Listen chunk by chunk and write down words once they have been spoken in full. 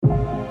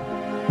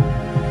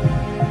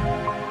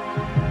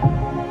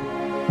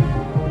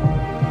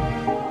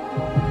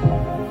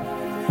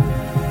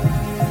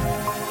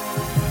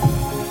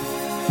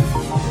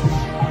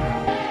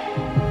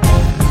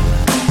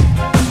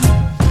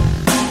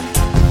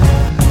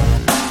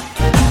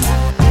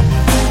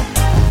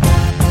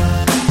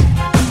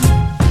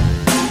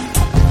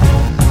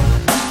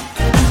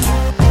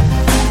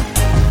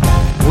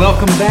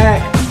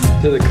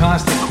to the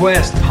Constant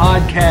Quest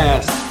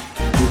podcast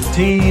with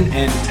Teen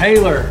and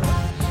Taylor.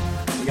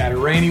 We got a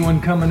rainy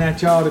one coming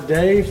at y'all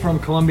today from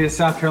Columbia,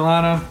 South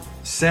Carolina.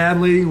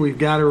 Sadly, we've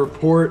got to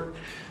report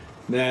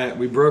that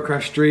we broke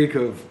our streak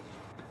of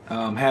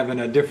having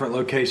a different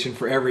location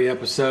for every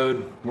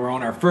episode. We're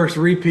on our first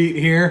repeat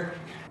here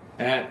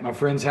at my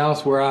friend's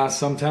house where I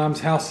sometimes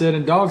house sit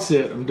and dog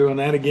sit. I'm doing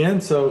that again.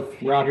 So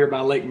we're out here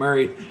by Lake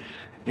Murray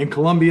in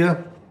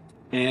Columbia.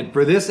 And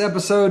for this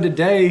episode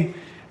today,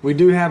 we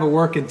do have a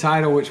working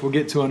title, which we'll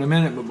get to in a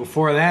minute. But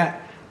before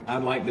that,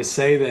 I'd like to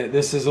say that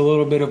this is a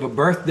little bit of a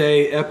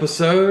birthday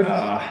episode.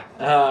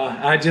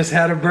 I just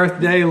had a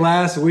birthday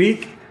last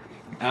week.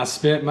 I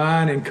spent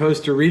mine in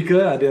Costa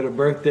Rica. I did a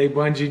birthday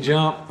bungee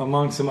jump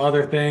among some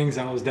other things.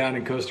 I was down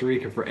in Costa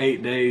Rica for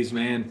 8 days,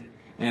 man.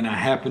 And I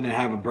happened to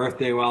have a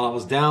birthday while I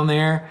was down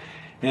there.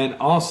 And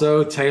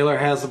also, Taylor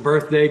has a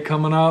birthday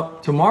coming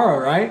up tomorrow,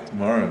 right?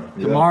 Tomorrow.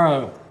 Yeah.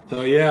 Tomorrow.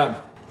 So,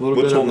 yeah.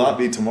 Which will not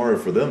be tomorrow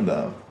for them,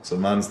 though. So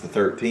mine's the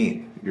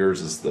 13th. Yours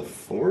is the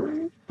 4th?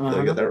 Did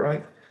I get that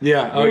right?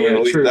 Yeah. Oh,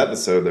 yeah, true. That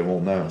episode, they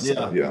won't know.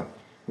 So, yeah.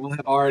 We'll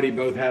have already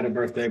both had a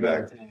birthday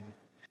back.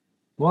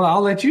 Well,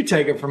 I'll let you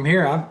take it from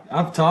here.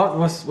 I've talked.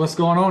 What's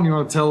going on? You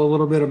want to tell a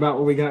little bit about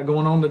what we got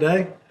going on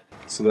today?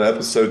 So the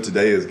episode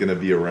today is going to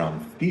be around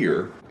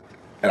fear.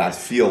 And I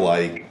feel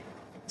like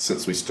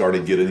since we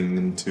started getting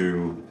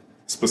into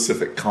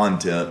specific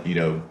content,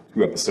 2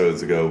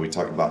 episodes ago, we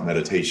talked about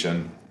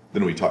meditation.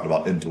 Then we talked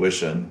about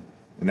intuition,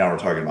 and now we're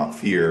talking about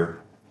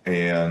fear.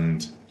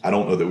 And I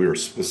don't know that we were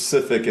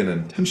specific and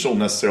intentional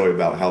necessarily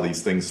about how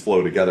these things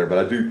flow together, but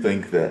I do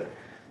think that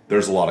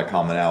there's a lot of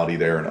commonality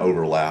there and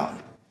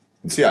overlap.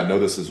 And so, I know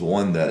this is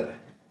one that,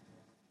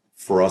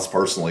 for us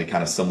personally,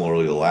 kind of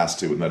similarly to the last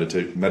two with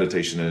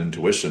meditation and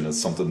intuition,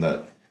 is something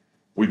that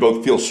we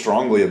both feel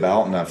strongly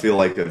about, and I feel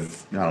like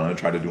I've,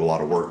 tried to do a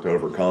lot of work to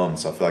overcome.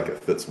 So I feel like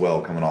it fits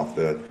well coming off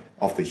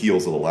the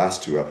heels of the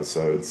last 2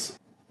 episodes.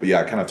 But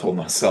yeah, I kind of told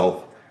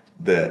myself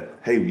that,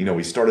 hey,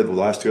 we started the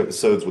last 2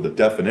 episodes with a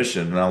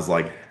definition, and I was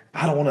like,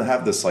 I don't want to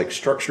have this like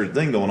structured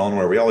thing going on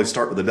where we always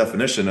start with a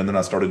definition. And then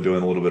I started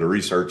doing a little bit of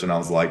research, and I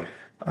was like,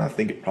 I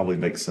think it probably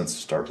makes sense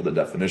to start with a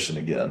definition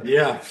again.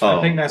 Yeah,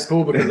 I think that's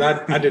cool because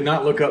I did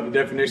not look up the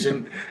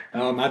definition.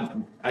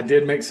 I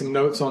did make some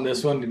notes on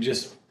this one to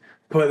just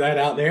put that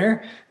out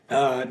there.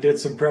 Did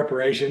some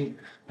preparation,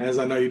 as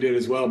I know you did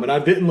as well, but I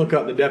didn't look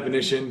up the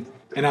definition,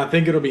 and I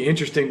think it'll be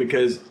interesting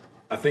because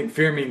I think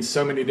fear means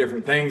so many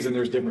different things, and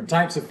there's different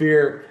types of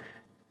fear.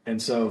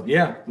 And so,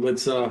 yeah,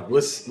 let's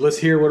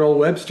hear what old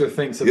Webster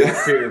thinks about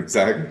fear.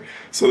 Exactly.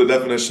 So the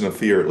definition of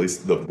fear, at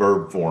least the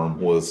verb form,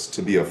 was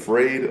to be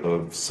afraid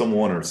of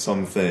someone or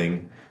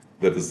something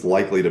that is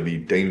likely to be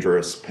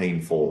dangerous,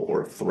 painful,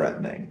 or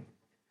threatening.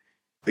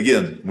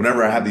 Again,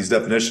 whenever I have these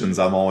definitions,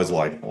 I'm always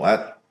like, well,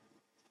 that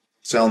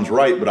sounds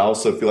right, but I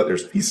also feel like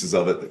there's pieces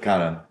of it that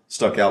kind of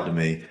stuck out to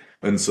me.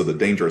 And so the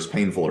dangerous,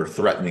 painful, or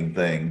threatening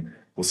thing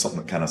was something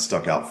that kind of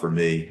stuck out for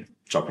me,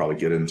 which I'll probably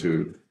get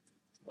into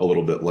a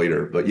little bit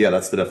later. But yeah,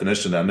 that's the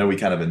definition. I know we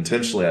kind of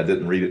intentionally, I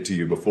didn't read it to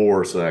you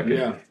before so that I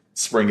could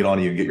spring it on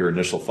you and get your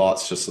initial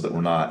thoughts just so that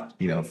we're not,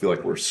 feel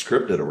like we're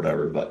scripted or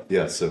whatever. But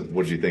yeah, so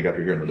what did you think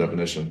after hearing the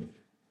definition?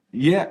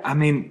 Yeah, I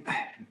mean,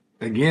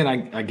 again,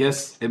 I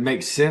guess it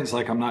makes sense.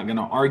 Like, I'm not going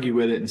to argue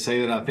with it and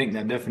say that I think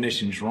that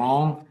definition's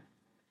wrong.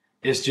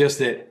 It's just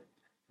that,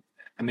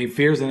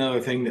 fear is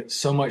another thing that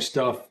so much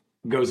stuff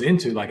goes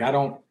into. Like,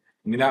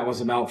 that was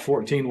about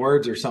 14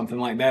 words or something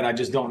like that. I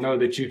just don't know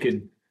that you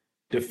could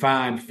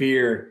define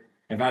fear.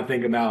 If I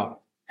think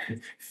about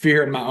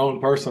fear in my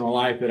own personal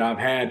life that I've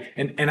had,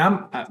 and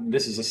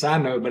this is a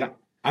side note, but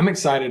I'm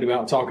excited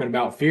about talking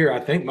about fear. I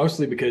think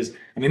mostly because,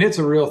 it's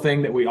a real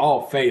thing that we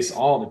all face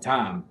all the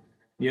time.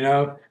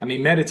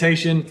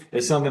 Meditation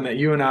is something that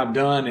you and I have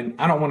done, and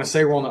I don't want to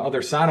say we're on the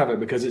other side of it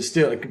because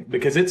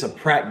it's a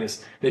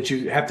practice that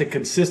you have to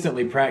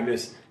consistently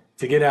practice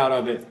to get out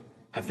of it.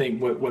 I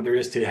think what there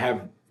is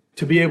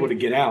to be able to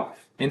get out.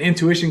 And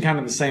intuition, kind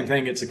of the same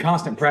thing. It's a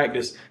constant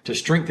practice to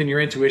strengthen your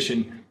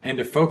intuition and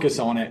to focus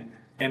on it.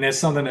 And that's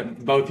something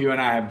that both you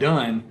and I have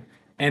done.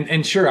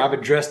 And sure, I've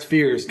addressed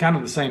fears, kind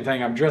of the same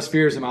thing. I've addressed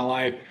fears in my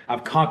life.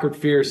 I've conquered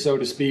fears, so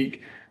to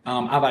speak.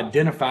 I've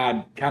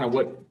identified kind of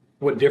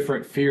what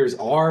different fears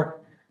are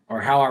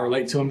or how I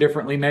relate to them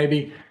differently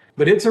maybe.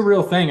 But it's a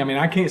real thing.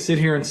 I can't sit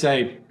here and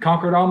say,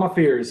 conquered all my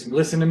fears.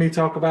 Listen to me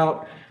talk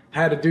about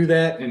how to do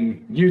that,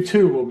 and you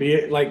too will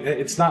be like.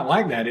 It's not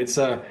like that.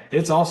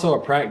 It's also a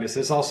practice.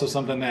 It's also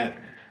something that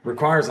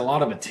requires a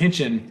lot of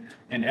attention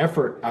and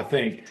effort, I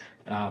think.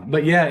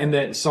 But yeah, and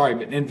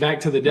back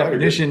to the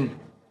definition.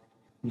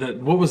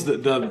 What was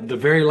the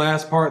very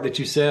last part that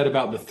you said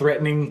about the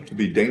threatening? To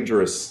be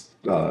dangerous,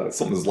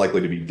 something is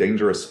likely to be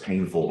dangerous,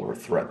 painful, or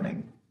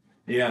threatening.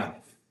 Yeah,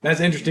 that's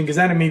interesting because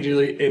that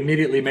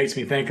immediately makes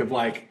me think of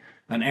like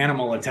an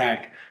animal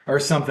attack or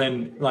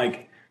something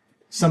like.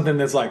 Something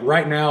that's like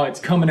right now it's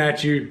coming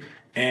at you,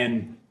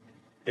 and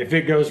if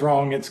it goes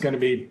wrong, it's going to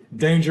be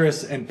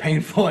dangerous and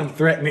painful and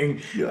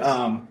threatening. Yes.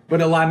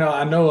 But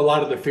I know a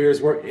lot of the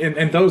fears were,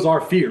 and those are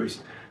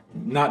fears.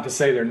 Not to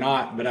say they're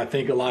not, but I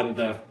think a lot of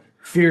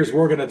fears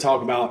we're going to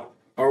talk about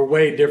are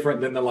way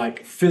different than the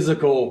like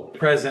physical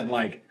present,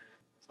 like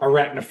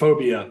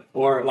arachnophobia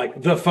or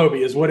like the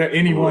phobias, whatever,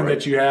 any one Right.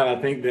 that you have.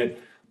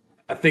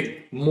 I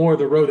think more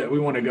the road that we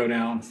want to go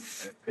down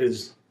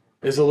is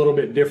a little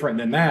bit different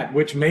than that,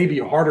 which may be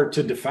harder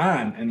to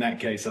define in that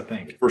case, I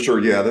think. For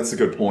sure, yeah, that's a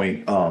good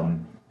point.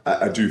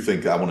 I do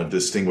think I want to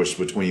distinguish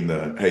between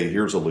the, hey,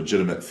 here's a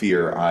legitimate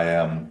fear. I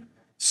am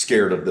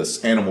scared of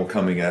this animal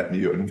coming at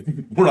you.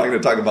 And we're not going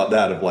to talk about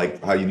that of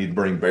like how you need to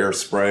bring bear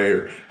spray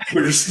or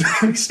put your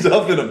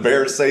stuff in a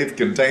bear safe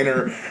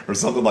container or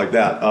something like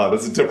that.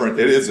 That's a different,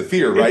 it is a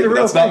fear, right? It's a But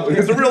real that's not, thing.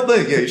 it's a real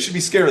thing. Yeah, you should be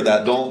scared of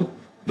that.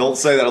 Don't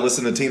say that I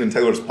listened to Teen and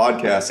Taylor's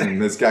podcast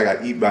and this guy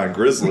got eaten by a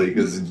grizzly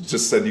because he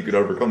just said you could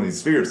overcome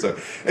these fears. So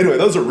anyway,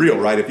 those are real,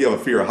 right? If you have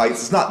a fear of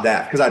heights, it's not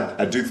that. Because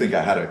I do think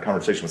I had a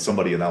conversation with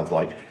somebody and I was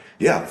like,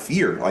 yeah,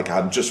 fear. Like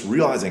I'm just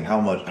realizing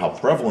how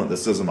prevalent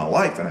this is in my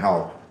life and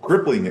how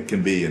crippling it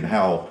can be and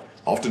how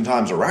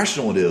oftentimes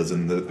irrational it is.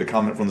 And the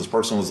comment from this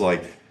person was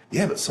like,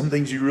 yeah, but some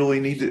things you really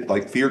need to,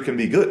 like fear can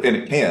be good. And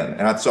it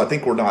can. So I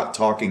think we're not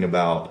talking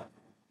about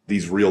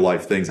these real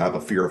life things. I have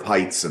a fear of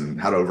heights and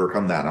how to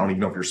overcome that. I don't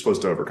even know if you're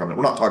supposed to overcome it.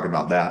 We're not talking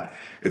about that.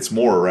 It's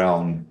more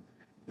around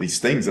these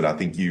things that I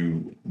think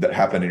that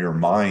happen in your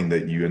mind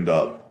that you end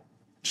up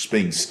just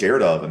being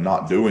scared of and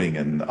not doing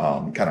and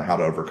kind of how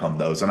to overcome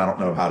those. And I don't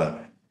know how to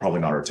probably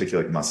not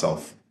articulate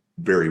myself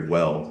very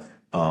well.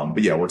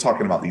 But yeah, we're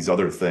talking about these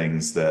other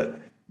things that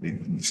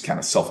these kind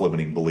of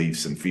self-limiting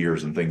beliefs and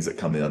fears and things that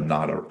come in,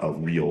 not a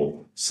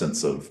real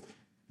sense of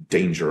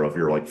danger of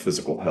your like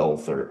physical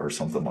health or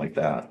something like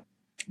that.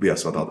 But yeah,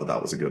 so I thought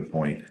that was a good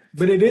point.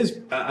 But it is,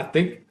 I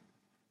think,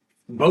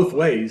 both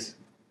ways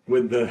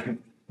with the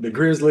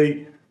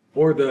grizzly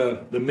or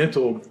the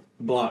mental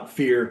block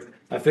fear.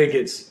 I think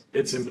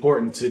it's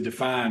important to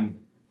define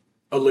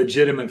a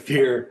legitimate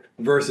fear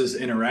versus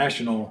an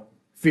irrational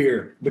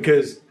fear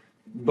because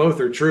both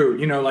are true.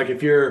 You know, like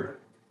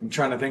I'm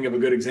trying to think of a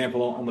good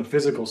example on the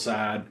physical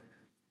side.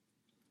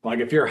 Like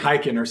if you're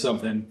hiking or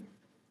something,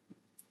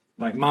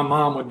 like my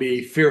mom would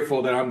be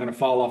fearful that I'm going to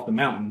fall off the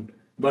mountain.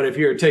 But if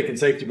you're taking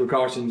safety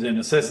precautions and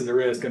assessing the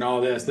risk and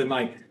all this, then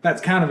like that's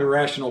kind of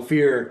irrational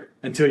fear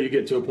until you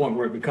get to a point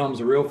where it becomes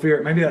a real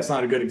fear. Maybe that's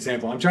not a good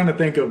example. I'm trying to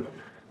think of,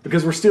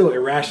 because we're still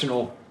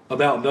irrational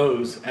about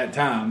those at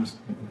times.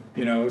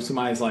 You know,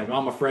 somebody's like,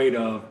 I'm afraid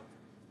of,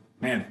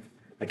 man,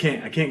 I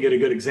can't get a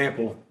good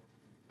example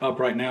up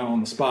right now on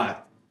the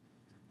spot.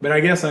 But I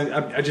guess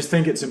I just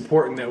think it's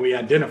important that we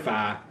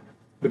identify,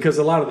 because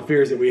a lot of the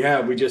fears that we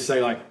have, we just say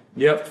like,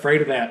 yep,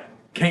 afraid of that.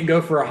 Can't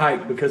go for a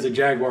hike because a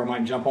jaguar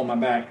might jump on my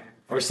back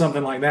or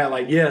something like that.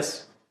 Like,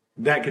 yes,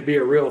 that could be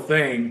a real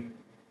thing,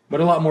 but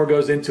a lot more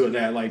goes into it.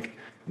 That like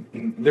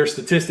there's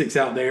statistics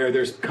out there,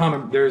 there's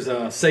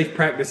safe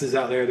practices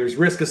out there, there's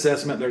risk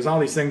assessment, there's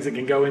all these things that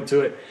can go into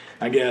it,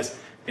 I guess.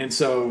 And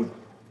so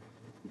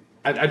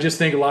I just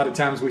think a lot of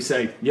times we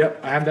say,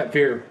 yep, I have that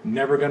fear,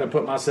 never going to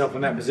put myself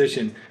in that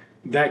position.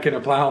 That can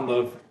apply on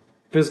the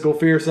physical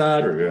fear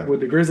side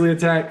with the grizzly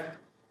attack,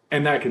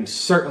 and that can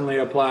certainly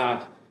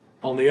apply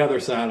on the other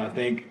side.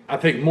 I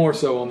think more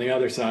so on the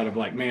other side of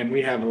like, man,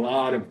 we have a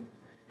lot of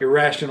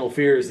irrational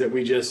fears that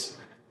we just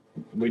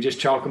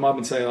chalk them up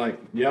and say like,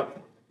 yep,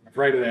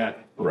 afraid of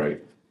that.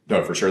 Right.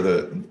 No, for sure.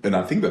 And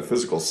I think the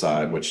physical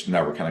side, which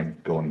now we're kind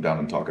of going down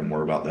and talking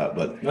more about that,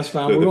 but that's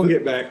fine. We're going to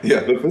get back.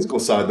 Yeah. The physical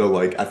side though,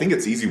 like, I think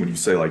it's easy when you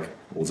say like,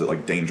 was it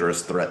like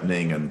dangerous,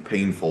 threatening and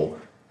painful?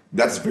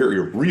 That's very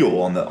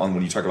real on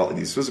when you talk about like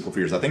these physical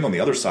fears. I think on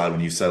the other side,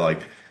 when you say like,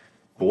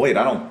 but wait,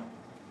 I don't,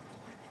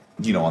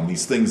 on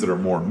these things that are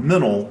more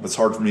mental, it's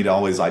hard for me to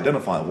always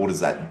identify what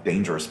is that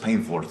dangerous,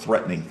 painful, or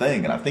threatening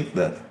thing. And I think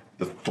that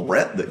the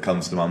threat that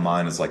comes to my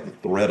mind is like the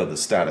threat of the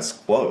status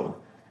quo,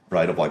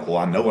 right? Of like, well,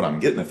 I know what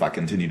I'm getting if I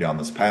continue down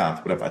this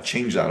path, but if I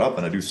change that up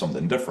and I do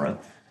something different,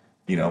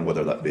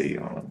 whether that be,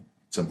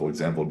 simple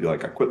example would be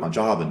like I quit my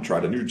job and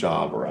tried a new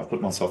job, or I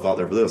put myself out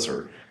there for this,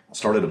 or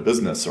started a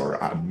business,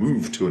 or I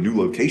moved to a new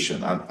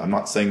location. I'm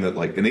not saying that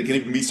like, and it can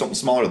even be something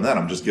smaller than that.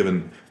 I'm just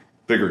giving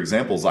bigger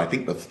examples. I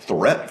think the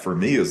threat for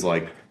me is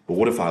like, but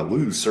what if I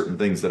lose certain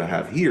things that I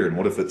have here, and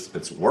what if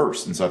it's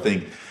worse? And so I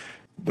think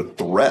the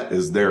threat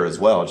is there as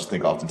well. I just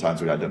think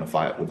oftentimes we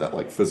identify it with that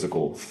like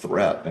physical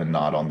threat and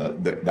not on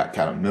that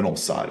kind of mental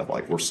side of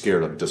like we're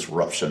scared of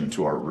disruption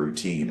to our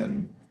routine,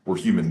 and we're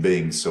human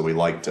beings, so we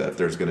like to, if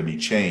there's going to be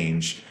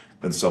change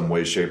in some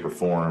way, shape, or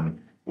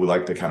form, we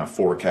like to kind of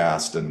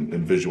forecast and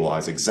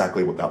visualize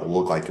exactly what that will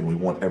look like, and we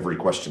want every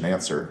question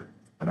answered.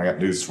 And I got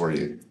news for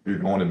you: if you're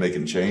going and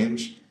making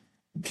change,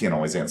 you can't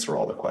always answer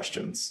all the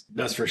questions.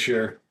 That's for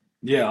sure.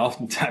 Yeah,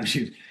 oftentimes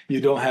you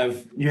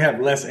have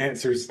less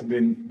answers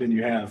than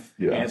you have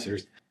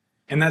answers,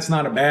 and that's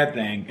not a bad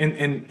thing.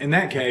 And in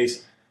that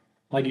case,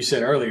 like you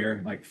said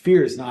earlier, like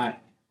fear is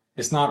not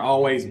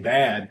always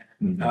bad.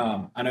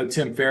 Mm-hmm. I know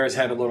Tim Ferriss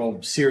had a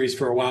little series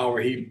for a while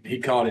where he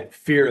called it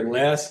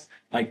fearless.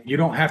 Like you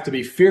don't have to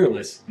be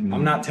fearless. Mm-hmm.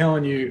 I'm not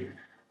telling you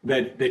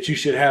that you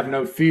should have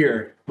no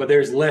fear, but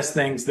there's less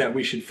things that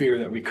we should fear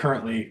that we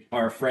currently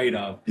are afraid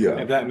of. Yeah.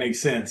 If that makes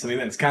sense. I mean,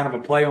 that's kind of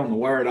a play on the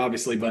word,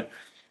 obviously, but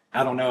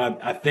I don't know.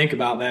 I think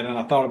about that, and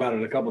I thought about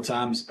it a couple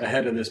times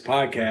ahead of this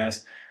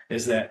podcast.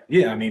 Is that,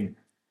 yeah? I mean,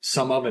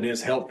 some of it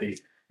is healthy,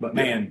 but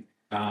Yeah. man,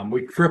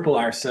 we cripple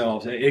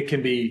ourselves. It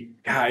can be,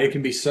 God, it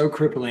can be so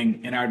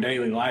crippling in our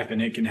daily life,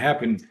 and it can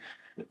happen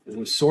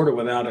sort of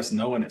without us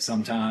knowing it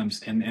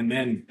sometimes. And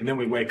then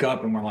we wake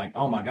up and we're like,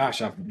 oh my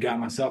gosh, I've got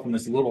myself in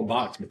this little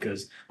box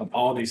because of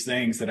all these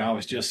things that I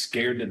was just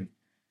scared to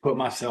put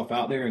myself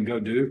out there and go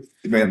do.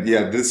 Man,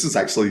 yeah, this is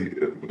actually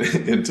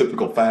in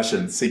typical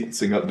fashion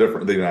sequencing up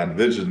differently than I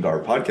envisioned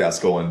our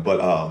podcast going. But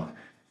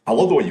I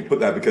love the way you put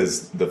that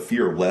because the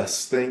fear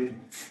less thing,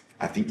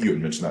 I think you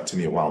had mentioned that to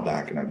me a while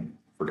back and I'd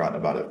forgotten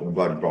about it, but I'm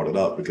glad you brought it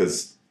up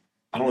because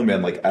I don't know,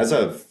 man, like I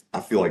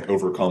feel like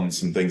overcome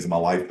some things in my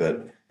life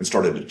that and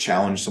started to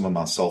challenge some of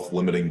my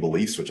self-limiting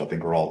beliefs, which I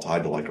think are all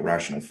tied to like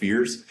irrational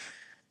fears.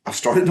 I've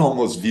started to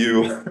almost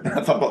view, and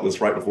I thought about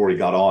this right before he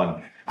got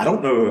on. I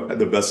don't know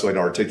the best way to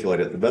articulate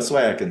it. The best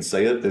way I can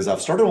say it is I've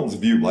started to almost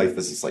view life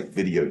as this like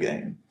video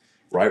game,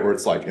 right? Where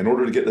it's like, in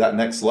order to get to that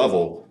next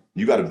level,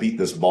 you got to beat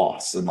this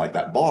boss. And like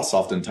that boss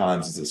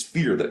oftentimes is this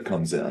fear that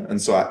comes in.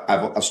 And so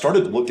I've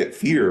started to look at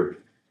fear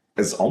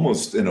as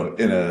almost in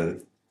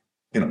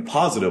a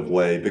positive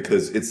way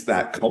because it's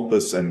that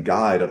compass and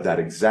guide of that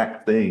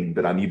exact thing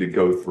that I need to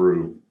go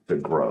through to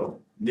grow.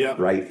 Yeah.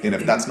 Right. And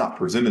if that's not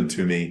presented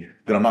to me,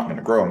 then I'm not going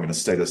to grow. I'm going to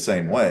stay the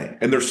same way.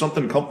 And there's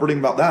something comforting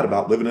about that,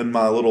 about living in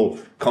my little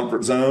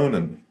comfort zone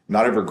and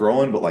not ever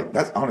growing. But like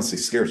that honestly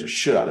scares the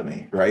shit out of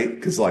me. Right.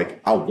 Because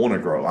like I want to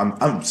grow. I'm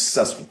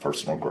obsessed with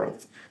personal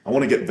growth. I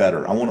want to get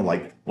better. I want to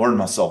like learn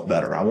myself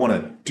better. I want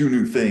to do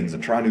new things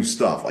and try new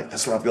stuff. Like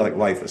that's what I feel like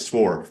life is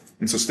for.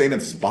 And so staying in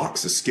this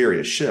box is scary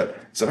as shit.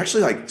 So I've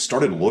actually like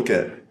started to look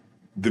at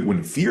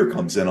when fear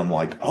comes in, I'm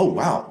like, oh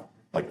wow,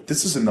 like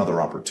this is another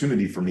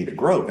opportunity for me to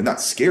grow. And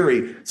that's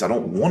scary. So I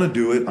don't want to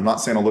do it. I'm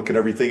not saying I look at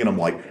everything and I'm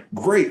like,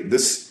 great,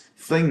 this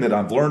thing that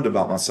I've learned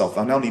about myself,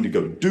 I now need to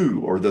go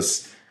do, or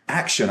this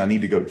action I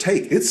need to go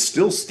take. It's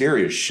still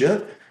scary as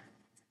shit.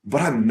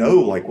 But I know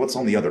like what's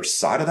on the other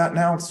side of that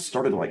now. It's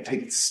started to like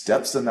take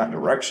steps in that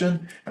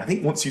direction. And I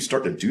think once you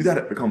start to do that,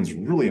 it becomes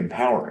really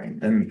empowering.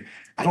 And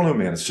I don't know,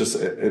 man, it's just,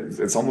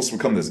 it's almost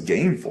become this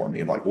game for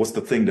me. Like, what's the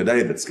thing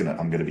today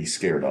I'm going to be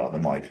scared of?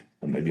 And like,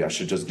 well, maybe I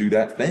should just do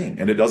that thing.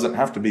 And it doesn't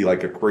have to be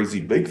like a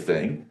crazy big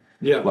thing.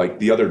 Yeah. Like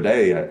the other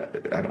day,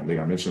 I don't think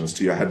I mentioned this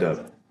to you. I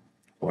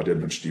did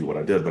mention to you what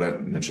I did, but I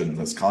mentioned in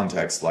this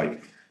context,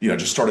 like, I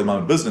just started my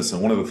own business.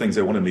 And one of the things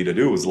they wanted me to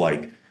do was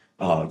like,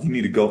 you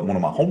need to go, one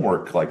of my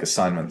homework like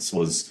assignments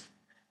was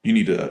you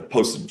need to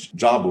post a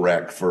job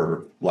rec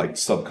for like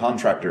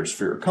subcontractors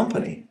for your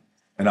company.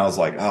 And I was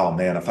like, oh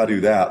man, if I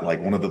do that,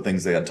 like one of the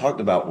things they had talked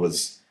about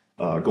was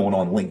going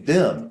on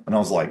LinkedIn. And I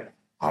was like,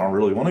 I don't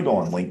really want to go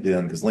on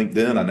LinkedIn because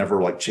LinkedIn, I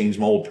never like changed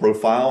my old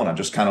profile and I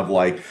just kind of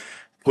like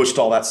pushed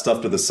all that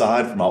stuff to the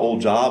side for my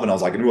old job. And I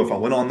was like, I knew if I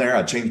went on there,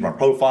 I'd change my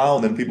profile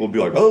and then people would be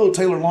like, oh,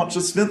 Taylor launched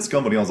this fence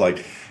company. I was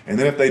like, and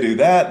then if they do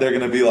that, they're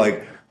going to be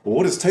like, well,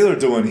 what is Taylor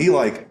doing?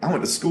 I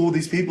went to school with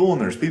these people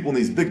and there's people in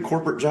these big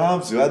corporate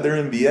jobs who had their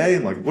MBA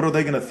and like, what are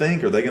they going to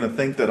think? Are they going to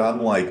think that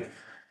I'm like,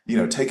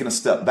 taking a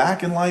step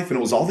back in life? And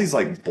it was all these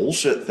like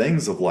bullshit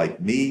things of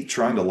like me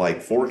trying to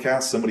like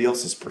forecast somebody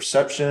else's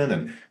perception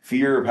and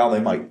fear of how they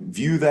might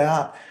view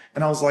that.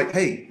 And I was like,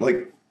 hey,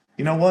 like,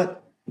 you know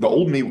what? The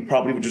old me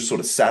probably would just sort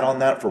of sat on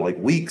that for like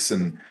weeks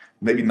and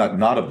maybe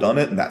not have done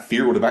it. And that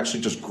fear would have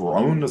actually just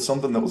grown to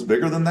something that was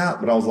bigger than that.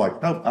 But I was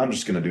like, nope, I'm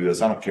just going to do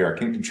this. I don't care. I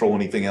can't control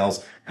anything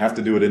else. I have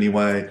to do it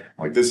anyway.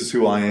 Like, this is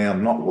who I am.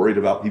 I'm not worried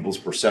about people's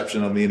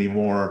perception of me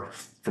anymore.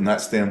 From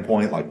that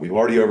standpoint, like we've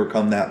already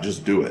overcome that.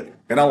 Just do it.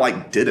 And I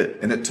like did it.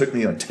 And it took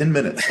me 10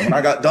 minutes. And when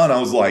I got done, I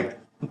was like,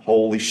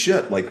 holy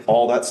shit. Like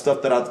all that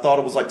stuff that I thought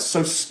it was like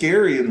so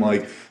scary. And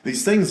like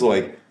these things,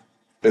 like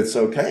it's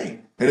okay.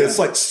 And it's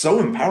like so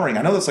empowering.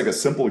 I know that's like a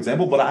simple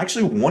example, but I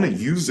actually want to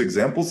use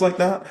examples like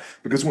that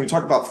because when we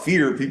talk about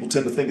fear, people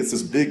tend to think it's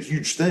this big,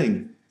 huge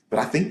thing. But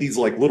I think these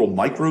like little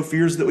micro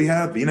fears that we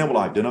have, being able to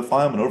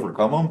identify them and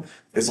overcome them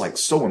is like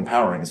so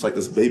empowering. It's like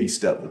this baby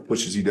step that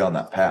pushes you down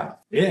that path.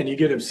 Yeah. And you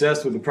get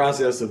obsessed with the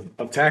process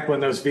of tackling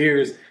those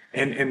fears.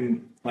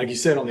 And like you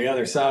said, on the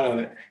other side of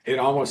it, it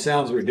almost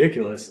sounds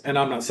ridiculous. And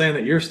I'm not saying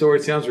that your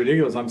story sounds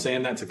ridiculous. I'm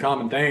saying that's a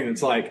common thing.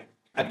 It's like,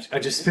 I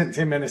just spent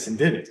 10 minutes and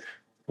did it.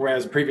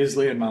 Whereas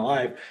previously in my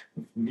life,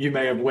 you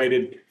may have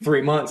waited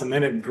 3 months and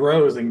then it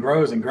grows and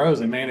grows and grows.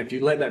 And man, if you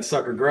let that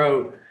sucker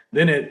grow,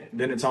 then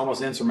it's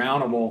almost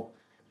insurmountable.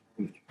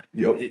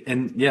 Yep.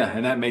 And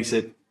that makes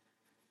it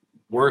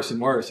worse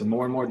and worse and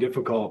more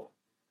difficult.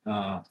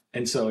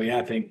 And so,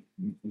 I think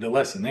the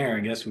lesson there, I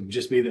guess, would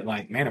just be that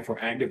like, man, if we're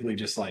actively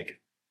just like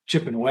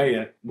chipping away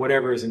at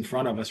whatever is in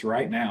front of us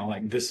right now,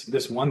 like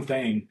this one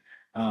thing,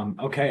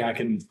 okay, I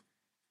can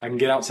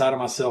get outside of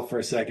myself for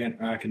a second,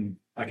 or I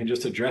can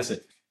just address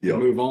it. Yep.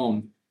 Move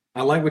on.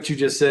 I like what you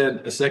just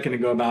said a second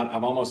ago about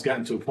I've almost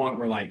gotten to a point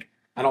where like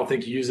I don't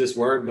think you use this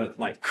word, but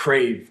like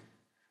crave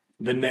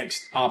the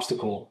next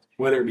obstacle,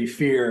 whether it be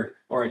fear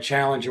or a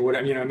challenge or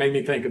whatever. It made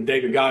me think of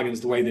David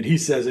Goggins, the way that he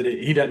says it.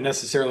 He doesn't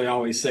necessarily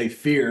always say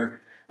fear,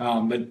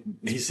 But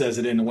he says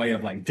it in a way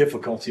of like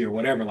difficulty or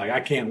whatever. Like, I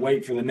can't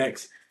wait for the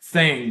next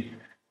thing,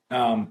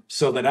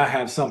 so that I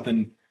have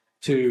something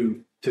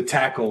to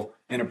tackle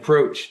and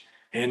approach.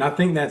 And I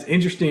think that's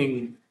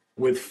interesting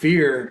with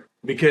fear,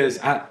 because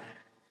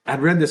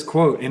I'd read this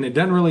quote, and it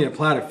doesn't really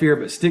apply to fear,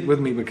 but stick with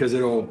me because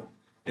it'll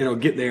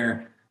get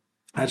there.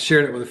 I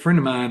shared it with a friend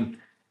of mine,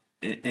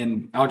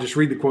 and I'll just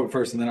read the quote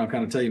first, and then I'll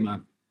kind of tell you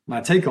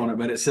my take on it.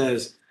 But it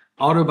says,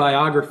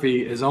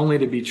 autobiography is only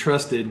to be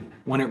trusted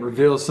when it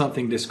reveals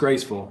something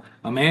disgraceful.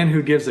 A man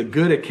who gives a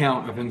good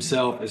account of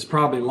himself is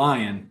probably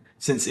lying,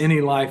 since any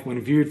life, when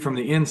viewed from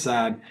the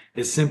inside,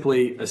 is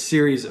simply a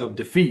series of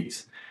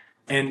defeats.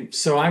 And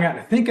so I got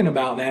to thinking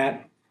about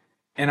that,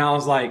 and I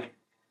was like,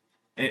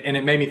 and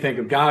it made me think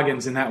of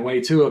Goggins in that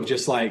way too, of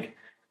just like,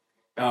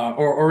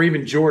 or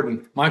even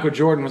Jordan. Michael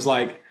Jordan was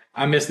like,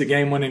 I missed the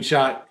game-winning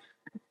shot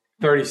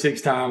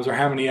 36 times or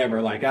how many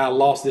ever. Like, I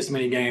lost this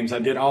many games. I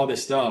did all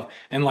this stuff.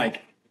 And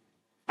like,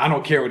 I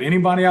don't care what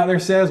anybody out there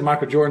says,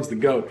 Michael Jordan's the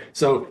GOAT.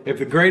 So if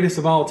the greatest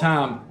of all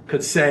time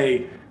could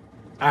say,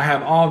 I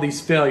have all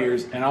these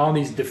failures and all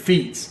these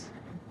defeats,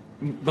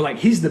 but like,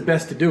 he's the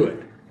best to do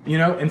it, you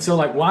know? And so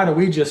like, why do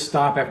we just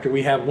stop after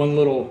we have one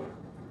little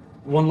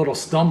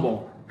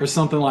stumble or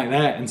something like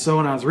that? And so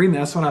when I was reading that,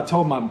 that's when I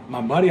told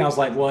my buddy, I was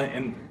like, well,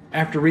 and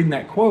after reading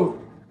that quote,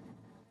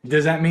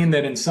 does that mean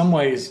that in some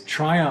ways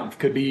triumph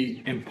could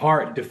be in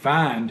part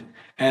defined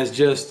as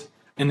just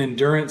an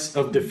endurance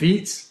of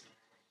defeats?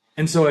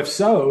 And so if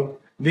so,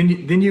 then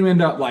you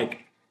end up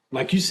like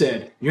you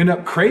said, you end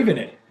up craving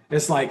it.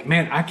 It's like,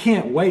 man, I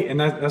can't wait. And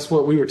that's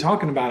what we were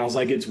talking about. I was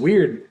like, it's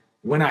weird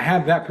when I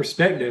have that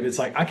perspective. It's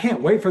like, I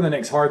can't wait for the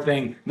next hard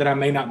thing that I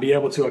may not be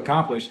able to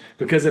accomplish,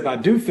 because if I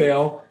do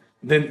fail,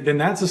 then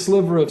that's a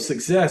sliver of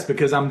success,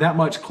 because I'm that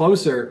much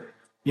closer,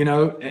 you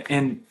know.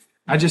 And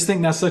I just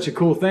think that's such a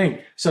cool thing.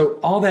 So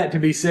all that to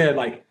be said,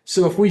 like,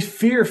 so if we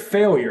fear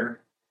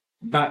failure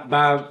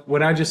by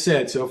what I just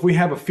said, so if we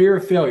have a fear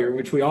of failure,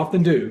 which we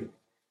often do,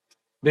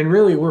 then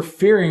really we're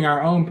fearing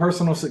our own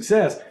personal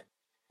success.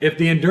 If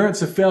the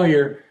endurance of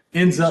failure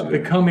ends up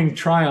becoming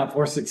triumph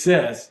or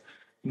success,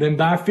 then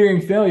by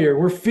fearing failure,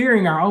 we're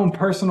fearing our own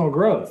personal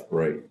growth.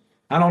 Right.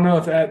 I don't know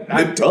if that,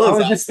 It does. I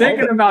was just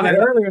thinking about it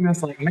earlier, and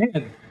it's like,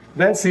 man,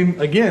 that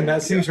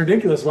seems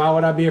ridiculous. Why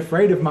would I be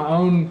afraid of my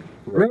own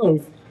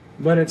growth?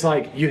 But it's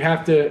like, you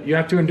have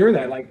to endure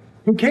that. Like,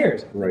 who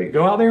cares? Right.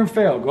 Go out there and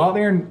fail. Go out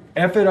there and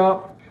F it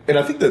up. And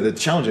I think that the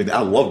challenging, I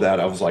love that.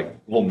 I was like,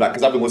 holding back,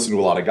 because I've been listening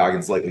to a lot of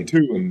Goggins lately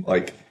too. And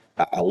like,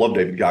 I love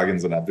David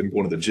Goggins, and I've been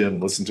going to the gym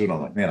and listening to it. And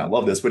I'm like, man, I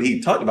love this. But he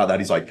talked about that.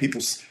 He's like,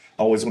 people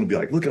always want to be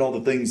like, look at all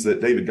the things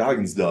that David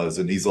Goggins does.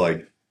 And he's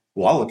like,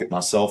 well, I look at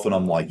myself and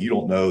I'm like, you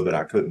don't know that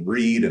I couldn't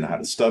read and I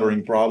had a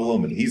stuttering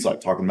problem. And he's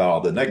like talking about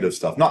all the negative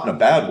stuff, not in a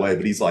bad way,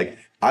 but he's like,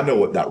 I know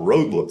what that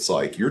road looks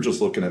like. You're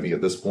just looking at me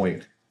at this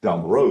point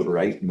down the road,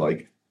 right? And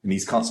like, and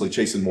he's constantly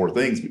chasing more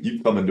things, but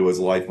you come into his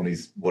life when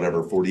he's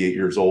 48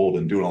 years old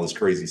and doing all this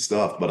crazy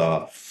stuff.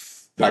 But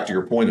back to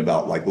your point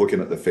about like looking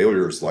at the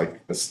failures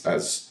like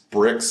as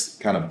bricks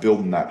kind of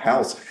building that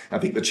house. I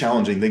think the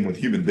challenging thing with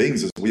human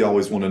beings is we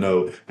always want to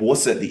know, well,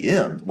 what's at the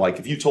end? Like,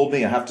 if you told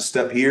me I have to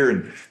step here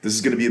and this is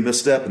going to be a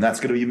misstep and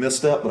that's going to be a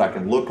misstep, but I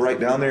can look right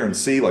down there and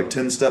see like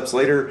 10 steps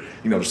later,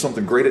 you know, there's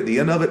something great at the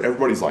end of it.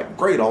 Everybody's like,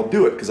 great, I'll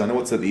do it because I know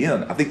what's at the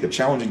end. I think the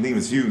challenging thing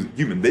as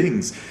human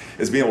beings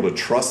is being able to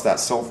trust that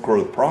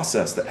self-growth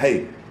process that,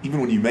 hey,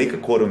 even when you make a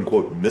quote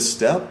unquote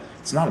misstep,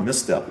 it's not a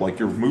misstep. Like,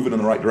 you're moving in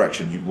the right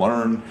direction. You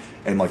learn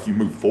and like you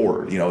move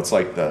forward. You know, it's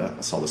like I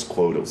saw this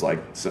quote. It was like,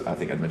 I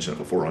think I'd mentioned it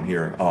before on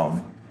here.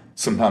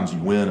 Sometimes you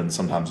win and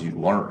sometimes you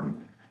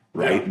learn,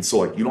 right? Yeah. And so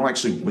like you don't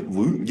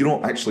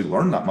actually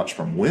learn that much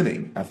from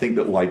winning. I think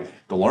that like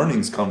the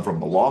learnings come from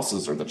the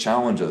losses or the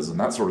challenges and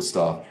that sort of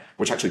stuff,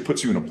 which actually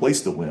puts you in a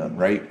place to win,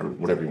 right? Or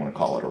whatever you want to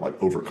call it, or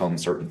like overcome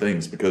certain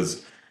things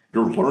because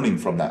you're learning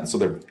from that. And so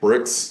they're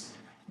bricks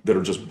that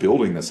are just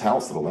building this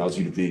house that allows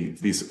you to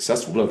be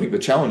successful. But I think the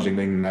challenging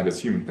thing in that as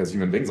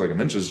human beings, like I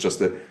mentioned, is just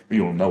that you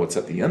don't know what's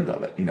at the end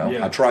of it. You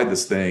know, I tried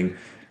this thing,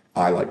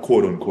 I like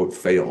quote unquote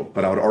failed,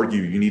 but I would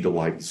argue you need to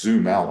like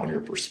zoom out on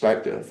your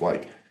perspective.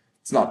 Like,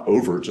 it's not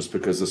over just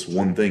because this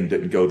one thing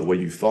didn't go the way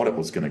you thought it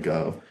was going to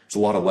go. There's a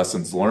lot of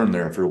lessons learned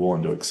there if you're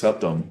willing to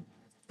accept them.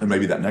 And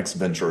maybe that next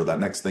venture or that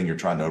next thing you're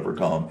trying to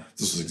overcome,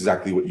 this is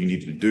exactly what you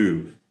need to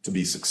do to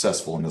be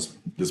successful in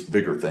this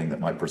bigger thing that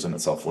might present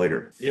itself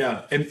later.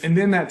 Yeah. And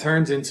then that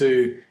turns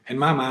into, in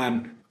my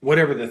mind,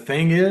 whatever the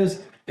thing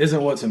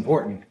isn't what's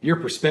important. Your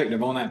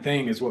perspective on that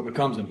thing is what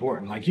becomes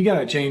important. Like, you got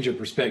to change your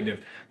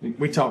perspective.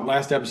 We talked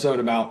last episode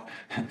about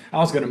I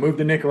was going to move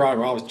to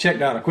Nicaragua. I was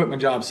checked out, I quit my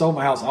job, sold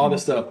my house, all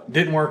this stuff.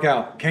 Didn't work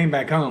out, came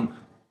back home.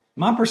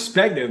 My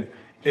perspective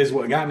is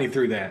what got me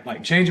through that.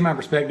 Like, changing my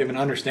perspective and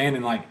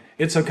understanding, like,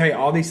 it's okay.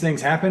 All these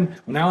things happen.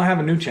 Well, now I have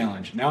a new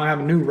challenge. Now I have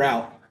a new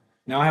route.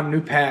 Now I have a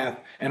new path,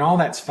 and all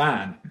that's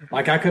fine.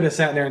 Like, I could have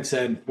sat there and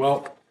said,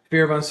 well,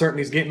 fear of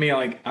uncertainty is getting me,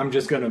 like, I'm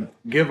just going to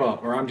give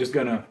up, or I'm just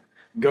going to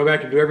go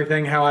back and do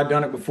everything how I'd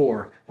done it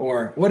before,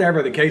 or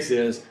whatever the case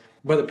is.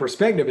 But the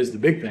perspective is the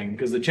big thing,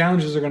 because the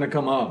challenges are going to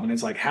come up, and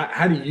it's like,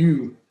 how do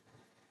you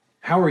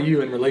how are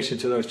you in relation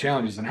to those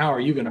challenges, and how are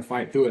you going to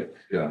fight through it?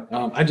 Yeah.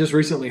 I just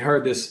recently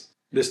heard this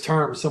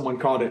term. Someone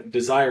called it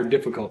desired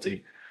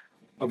difficulty,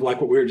 of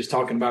like what we were just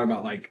talking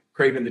about like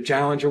craving the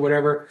challenge or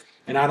whatever.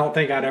 And I don't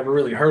think I'd ever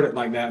really heard it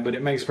like that, but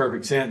it makes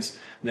perfect sense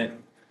that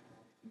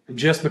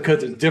just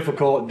because it's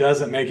difficult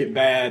doesn't make it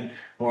bad,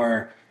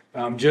 or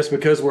just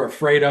because we're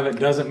afraid of it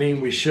doesn't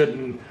mean we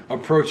shouldn't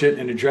approach it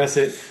and address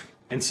it.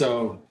 And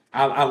so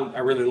I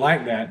really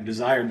like that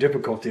desired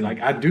difficulty. Like,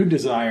 I do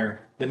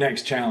desire the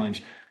next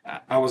challenge.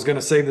 I was going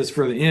to save this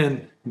for the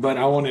end, but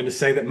I wanted to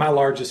say that my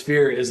largest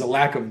fear is a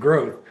lack of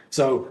growth.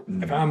 So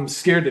if I'm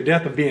scared to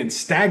death of being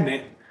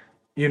stagnant,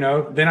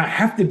 then I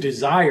have to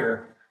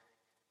desire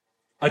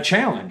a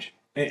challenge.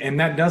 And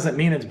that doesn't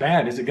mean it's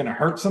bad. Is it going to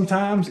hurt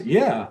sometimes?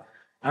 Yeah.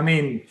 I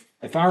mean,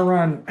 if I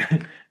ran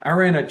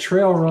a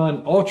trail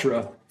run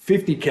ultra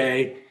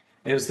 50K.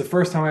 It was the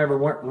first time I ever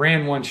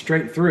ran one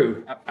straight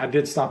through. I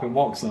did stop and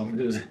walk some.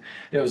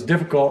 It was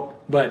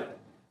difficult, but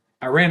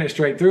I ran it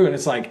straight through. And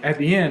it's like, at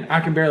the end, I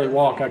can barely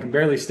walk. I can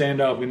barely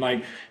stand up. And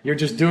like, you're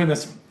just doing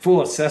this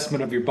full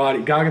assessment of your body.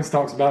 Goggins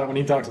talks about it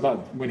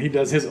when he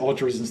does his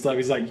ultras and stuff.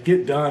 He's like, you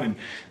get done. And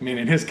I mean,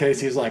 in his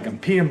case, he's like, I'm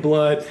peeing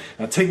blood.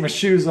 I take my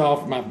shoes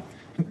off.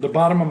 The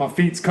bottom of my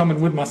feet's coming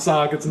with my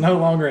sock. It's no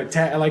longer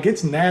attached. Like,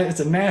 it's a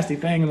nasty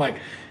thing. And like,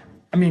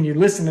 I mean, you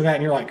listen to that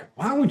and you're like,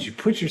 why would you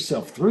put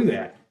yourself through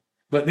that?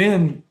 But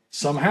then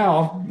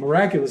somehow,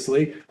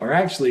 miraculously, or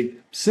actually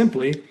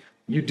simply,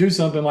 you do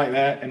something like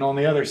that, and on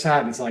the other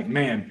side, it's like,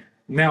 man,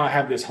 now I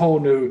have this whole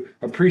new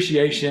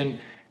appreciation.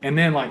 And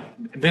then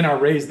I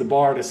raise the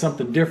bar to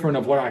something different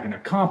of what I can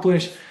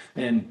accomplish.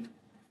 And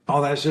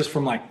all that's just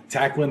from like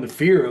tackling the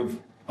fear of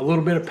a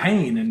little bit of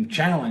pain and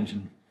challenge.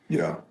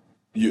 Yeah.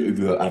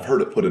 I've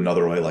heard it put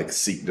another way, like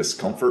seek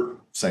discomfort.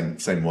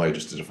 Same way,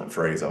 just a different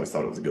phrase. I always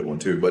thought it was a good one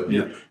too. But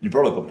Yeah. you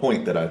brought up a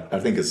point that I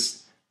think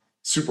is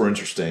super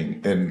interesting.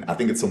 And I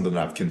think it's something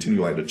that I've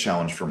continually had to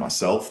challenge for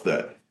myself,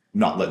 that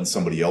not letting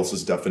somebody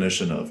else's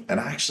definition of, and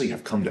I actually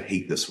have come to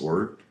hate this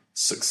word,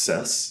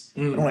 success.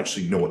 I don't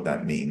actually know what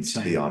that means,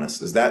 to be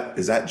honest. Is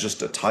that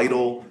just a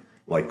title?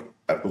 Like,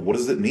 what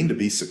does it mean to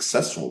be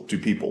successful? Do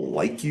people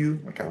like you?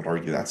 Like, I would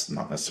argue that's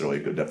not necessarily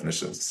a good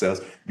definition of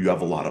success. You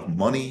have a lot of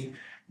money.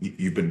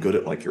 You've been good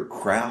at like your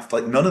craft.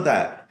 Like, none of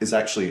that is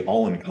actually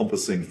all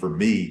encompassing for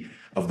me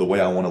of the way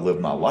I want to live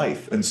my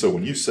life. And so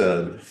when you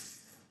said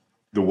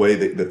the way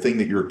that the thing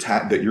that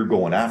you're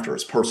going after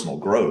is personal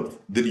growth,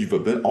 then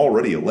you've been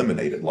already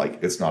eliminated.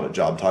 Like, it's not a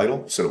job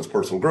title, so it's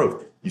personal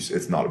growth.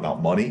 It's not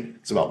about money,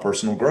 it's about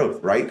personal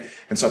growth, right?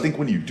 And so I think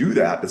when you do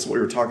that, it's what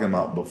we were talking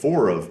about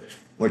before of,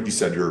 like you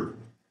said,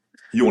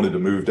 you wanted to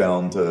move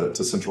down to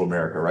Central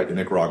America, right, to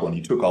Nicaragua, and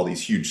you took all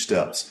these huge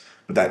steps.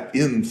 But that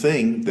end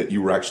thing that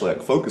you were actually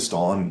like focused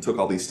on and took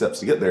all these steps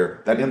to get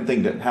there, that end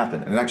thing didn't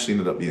happen, and it actually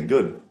ended up being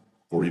good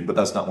for you. But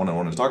that's not what I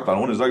wanted to talk about. I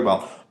wanted to talk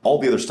about all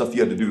the other stuff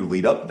you had to do to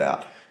lead up to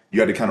that. You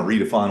had to kind of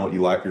redefine what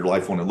your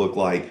life wanted to look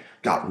like,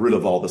 got rid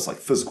of all this like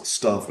physical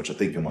stuff, which I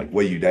think can like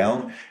weigh you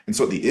down. And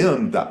so at the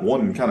end, that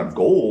one kind of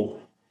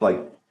goal, like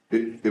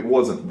it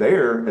wasn't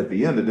there at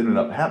the end. It ended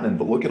up happening,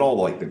 but look at all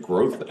like the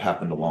growth that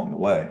happened along the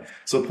way.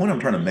 So the point I'm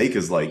trying to make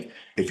is like,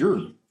 if your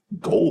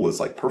goal is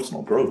like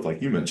personal growth,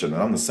 like you mentioned,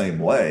 and I'm the same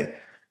way,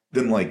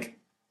 then like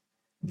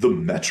the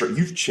metric,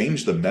 you've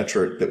changed the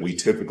metric that we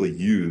typically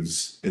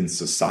use in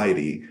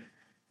society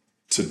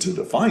to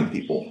define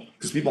people.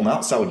 Because people on the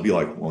outside would be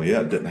like, well,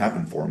 yeah, it didn't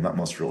happen for them. That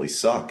must really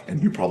suck.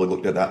 And you probably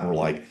looked at that and were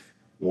like,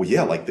 well,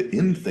 yeah, like the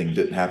end thing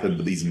didn't happen,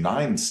 but these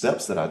 9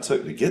 steps that I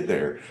took to get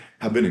there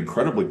have been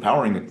incredibly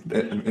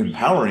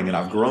empowering, and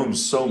I've grown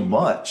so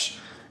much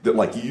that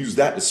like you use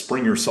that to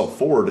spring yourself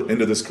forward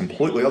into this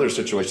completely other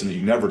situation that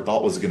you never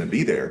thought was going to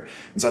be there.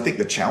 And so I think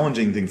the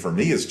challenging thing for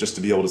me is just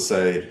to be able to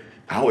say,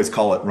 I always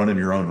call it running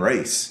your own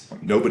race.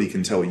 Nobody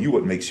can tell you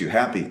what makes you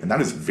happy. And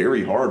that is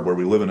very hard where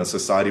we live in a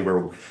society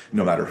where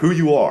no matter who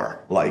you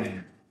are, like,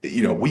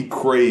 we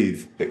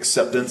crave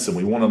acceptance and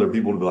we want other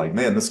people to be like,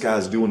 man, this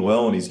guy's doing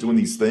well and he's doing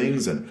these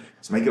things and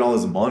he's making all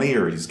his money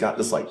or he's got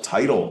this like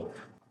title.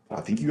 I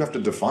think you have to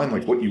define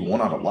like what you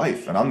want out of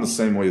life. And I'm the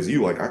same way as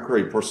you. Like, I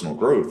crave personal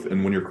growth.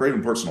 And when you're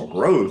craving personal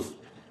growth,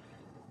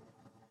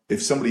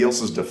 if somebody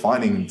else is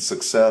defining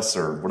success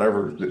or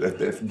whatever,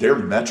 if their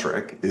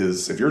metric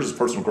is, if yours is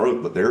personal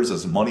growth, but theirs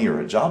is money or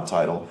a job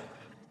title,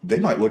 they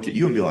might look at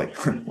you and be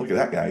like, look at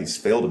that guy. He's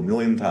failed a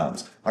million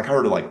times. Like, I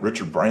heard of like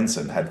Richard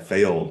Branson had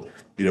failed.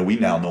 We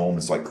now know him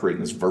as like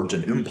creating this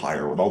virgin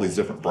empire with all these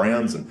different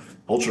brands and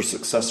ultra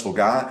successful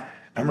guy.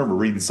 I remember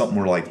reading something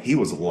where like he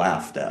was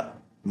laughed at.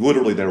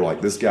 Literally, they were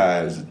like, this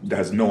guy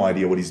has no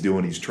idea what he's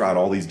doing. He's tried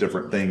all these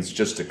different things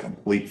just to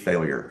complete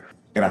failure.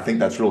 And I think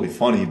that's really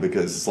funny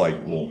because it's like,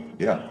 well,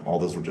 yeah, all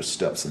those were just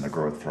steps in the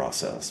growth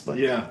process. But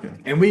yeah.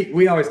 And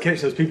we always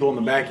catch those people on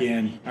the back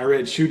end. I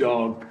read Shoe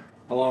Dog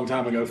a long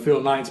time ago,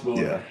 Phil Knight's book.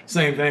 Yeah.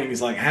 Same thing.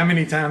 He's like, how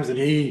many times did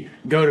he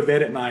go to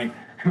bed at night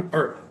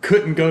or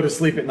couldn't go to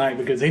sleep at night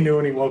because he knew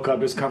when he woke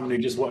up his company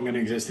just wasn't going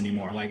to exist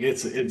anymore. Like,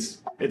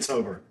 it's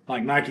over.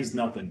 Like, Nike's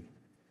nothing.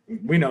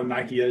 We know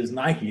Nike is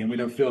Nike, and we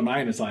know Phil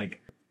Knight is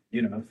like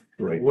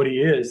Right. what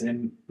he is.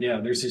 And yeah,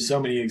 there's just so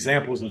many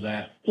examples of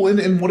that. Well,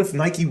 and what if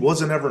Nike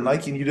wasn't ever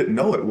Nike and you didn't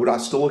know it? Would I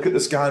still look at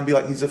this guy and be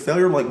like, he's a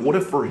failure? Like, what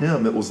if for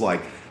him it was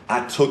like,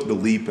 I took the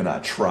leap and I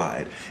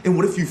tried? And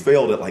what if you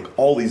failed at like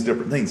all these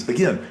different things?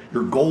 Again,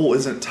 your goal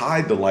isn't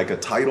tied to like a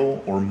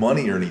title or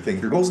money or anything.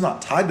 If your goal's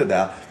not tied to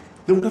that,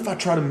 then what if I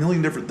tried a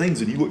million different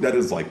things and you looked at it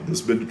as like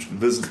this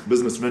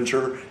business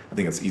venture? I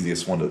think it's the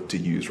easiest one to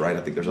use, right?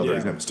 I think there's other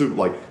examples too.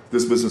 Like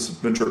this business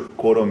venture,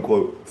 quote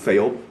unquote,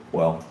 failed.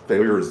 Well,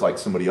 failure is like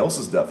somebody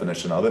else's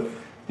definition of it.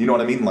 You know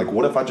what I mean? Like,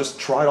 what if I just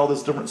tried all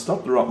this different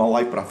stuff throughout my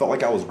life, but I felt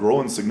like I was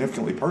growing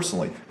significantly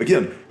personally?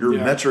 Again, your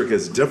metric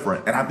is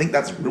different. And I think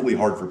that's really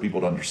hard for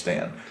people to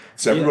understand.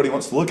 So everybody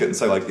wants to look at it and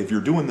say, like, if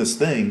you're doing this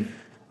thing,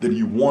 then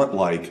you want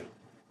like,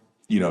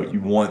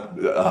 you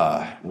want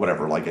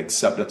whatever, like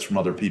acceptance from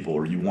other people,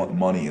 or you want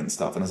money and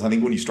stuff. And I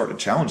think when you start to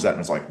challenge that and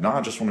it's like, nah,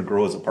 I just want to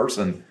grow as a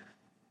person,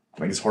 I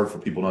think it's hard for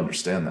people to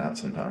understand that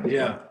sometimes.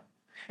 Yeah.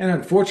 And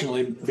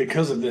unfortunately,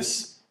 because of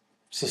this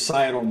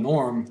societal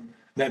norm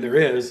that there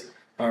is,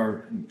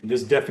 or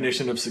this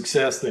definition of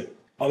success that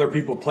other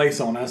people place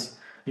on us,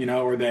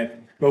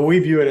 but we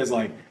view it as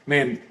like,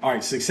 man, all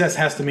right, success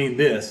has to mean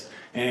this.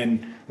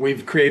 And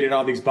we've created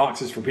all these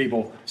boxes for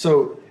people.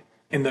 So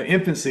in the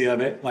infancy of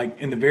it, like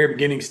in the very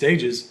beginning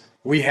stages,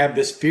 we have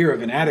this fear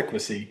of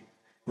inadequacy,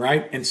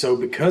 right? And so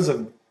because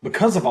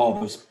of all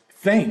those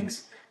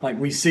things, like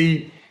we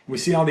see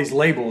all these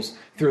labels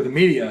through the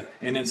media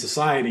and in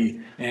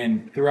society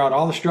and throughout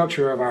all the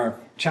structure of our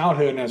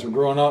childhood. And as we're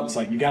growing up, it's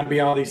like, you got to be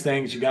all these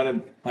things. You got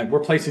to, like, we're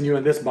placing you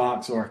in this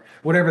box or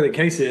whatever the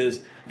case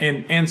is.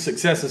 And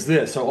success is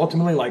this. So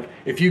ultimately, like,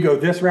 if you go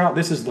this route,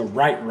 this is the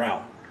right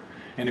route.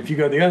 And if you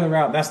go the other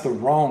route, that's the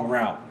wrong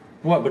route.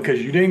 What,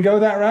 because you didn't go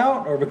that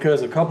route or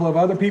because a couple of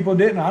other people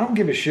didn't? I don't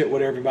give a shit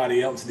what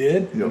everybody else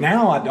did. Yep.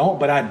 Now I don't,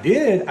 but I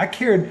did. I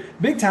cared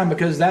big time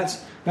because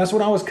that's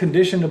what I was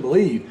conditioned to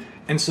believe.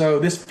 And so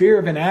this fear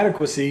of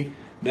inadequacy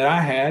that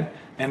I had,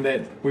 and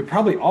that we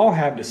probably all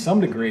have to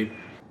some degree,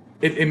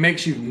 it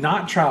makes you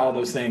not try all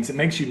those things. It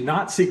makes you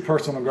not seek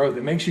personal growth.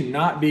 It makes you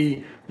not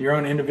be your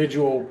own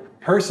individual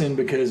person,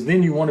 because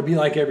then you want to be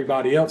like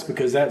everybody else,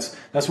 because that's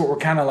what we're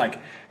kind of like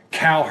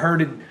cow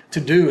herded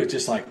to do. It's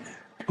just like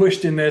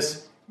pushed in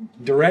this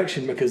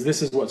direction because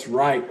this is what's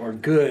right or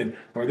good,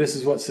 or this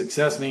is what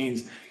success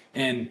means.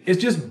 And it's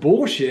just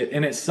bullshit,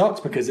 and it sucks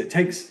because it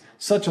takes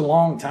such a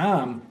long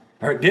time,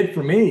 or it did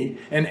for me,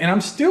 and I'm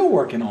still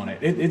working on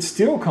it. It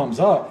still comes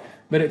up,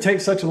 but it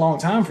takes such a long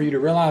time for you to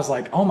realize,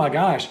 like, oh my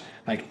gosh,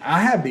 like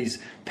I have these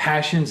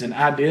passions and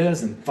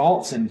ideas and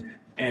thoughts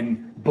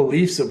and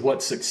beliefs of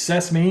what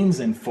success means,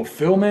 and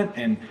fulfillment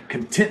and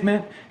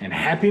contentment and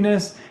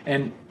happiness,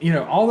 and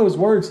all those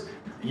words,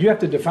 you have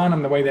to define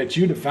them the way that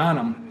you define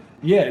them.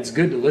 Yeah, it's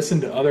good to listen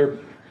to other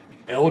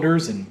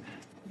elders and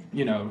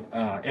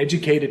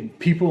educated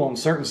people on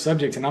certain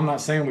subjects, and I'm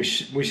not saying we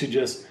should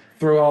just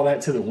throw all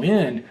that to the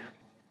wind,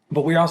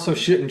 but we also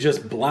shouldn't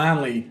just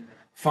blindly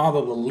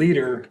follow the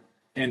leader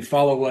and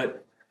follow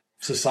what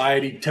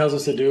society tells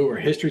us to do or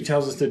history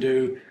tells us to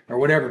do or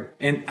whatever.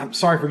 And I'm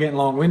sorry for getting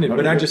long-winded,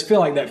 but I just feel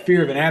like that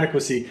fear of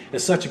inadequacy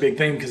is such a big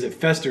thing because it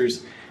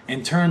festers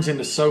and turns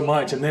into so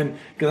much. And then,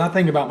 because I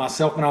think about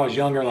myself when I was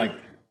younger, like,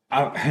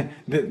 I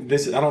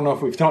don't know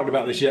if we've talked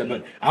about this yet,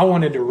 but I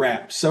wanted to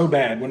rap so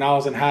bad when I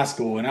was in high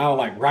school, and I would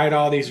like write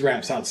all these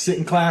raps. I'd sit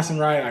in class and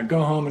write. I'd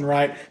go home and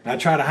write. And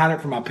I'd try to hide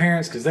it from my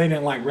parents because they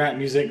didn't like rap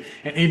music,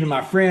 and even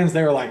my friends,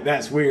 they were like,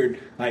 "That's weird.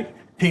 Like,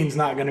 Teen's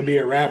not going to be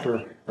a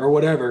rapper or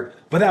whatever."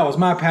 But that was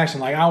my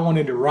passion. Like, I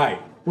wanted to write,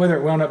 whether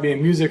it wound up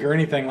being music or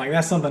anything. Like,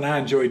 that's something I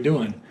enjoyed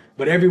doing.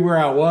 But everywhere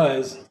I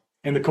was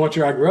in the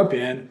culture I grew up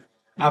in,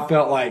 I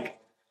felt like,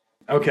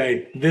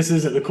 okay, this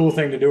isn't the cool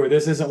thing to do, or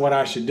this isn't what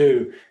I should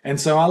do. And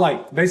so I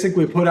like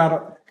basically put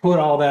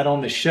all that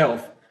on the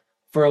shelf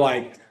for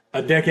like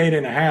a decade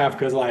and a half,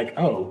 because like,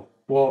 oh,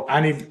 well,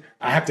 I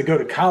have to go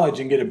to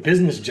college and get a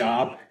business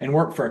job and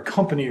work for a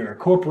company or a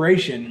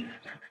corporation,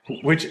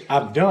 which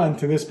I've done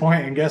to this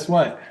point. And guess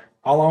what?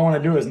 All I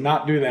want to do is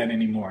not do that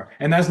anymore.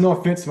 And that's no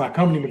offense to my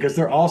company, because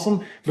they're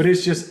awesome, but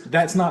it's just,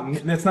 that's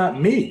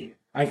not me.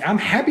 I'm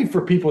happy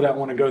for people that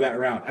want to go that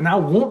route, and I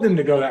want them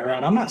to go that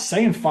route. I'm not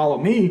saying follow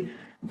me,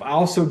 but I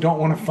also don't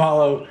want to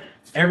follow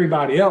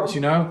everybody else,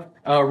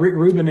 Rick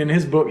Rubin, in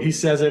his book, he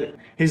says it.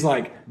 He's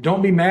like,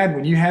 don't be mad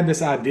when you had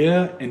this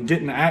idea and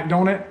didn't act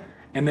on it,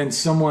 and then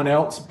someone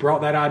else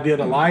brought that idea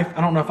to life. I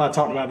don't know if I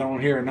talked about that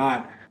on here or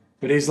not,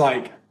 but he's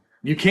like,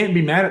 you can't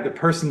be mad at the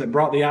person that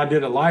brought the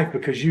idea to life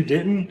because you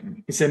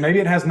didn't. He said, maybe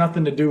it has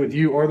nothing to do with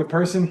you or the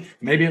person.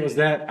 Maybe it was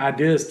that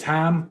idea's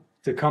time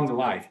to come to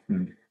life.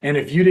 Mm-hmm. And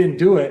if you didn't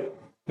do it,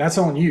 that's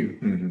on you.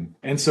 Mm-hmm.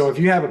 And so if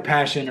you have a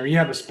passion or you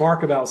have a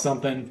spark about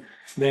something,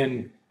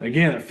 then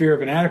again, a fear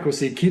of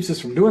inadequacy keeps us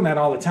from doing that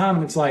all the time.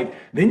 And it's like,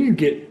 then you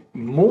get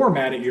more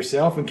mad at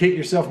yourself and kick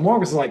yourself more,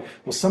 because it's like,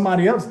 well,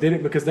 somebody else did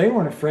it because they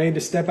weren't afraid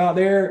to step out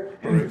there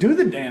and do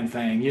the damn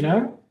thing,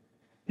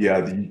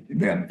 Yeah,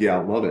 man. Yeah,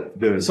 I love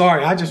it.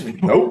 Sorry, I just...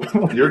 Nope,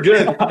 you're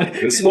good.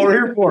 This is what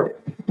we're here for.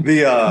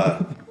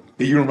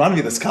 You remind me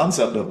of this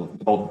concept of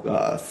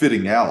called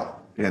fitting out.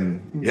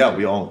 And yeah,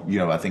 we all,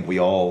 I think we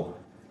all,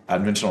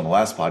 I'd mentioned on the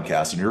last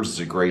podcast, and yours is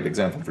a great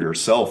example for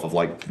yourself of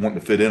like wanting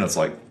to fit in. It's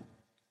like,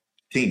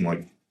 team,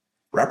 like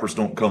rappers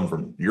don't come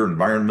from your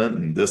environment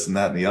and this and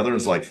that and the other.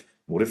 It's like,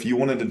 what if you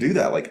wanted to do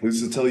that? Like,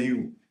 who's to tell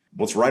you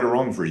what's right or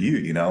wrong for you,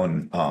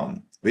 And,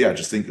 but yeah, I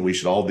just think that we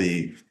should all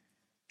be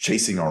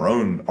chasing our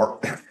own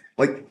art.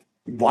 Like,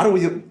 why do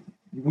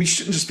we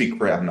shouldn't just be,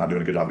 I'm not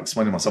doing a good job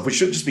explaining myself. We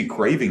shouldn't just be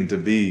craving to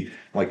be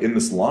like in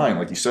this line,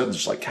 like you said,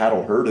 just like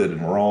cattle herded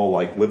and we're all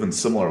like living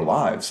similar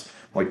lives.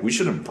 Like we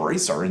should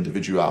embrace our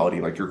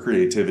individuality, like your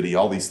creativity,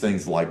 all these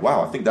things like,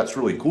 wow, I think that's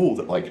really cool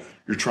that like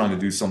you're trying to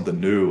do something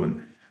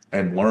new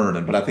and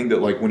learn. But I think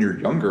that like when you're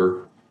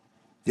younger,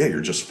 yeah,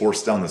 you're just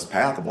forced down this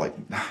path of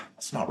like, nah,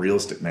 it's not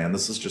realistic, man.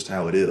 This is just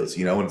how it is,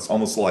 And it's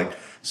almost like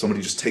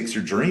somebody just takes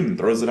your dream and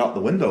throws it out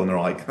the window and they're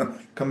like,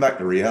 come back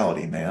to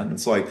reality, man.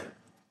 It's like,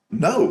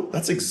 no,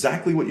 that's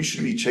exactly what you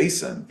should be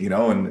chasing,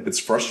 And it's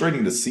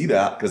frustrating to see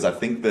that because I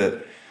think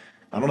that,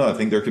 I don't know, I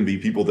think there can be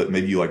people that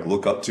maybe you like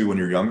look up to when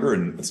you're younger.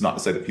 And it's not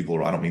to say that people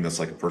are, I don't mean this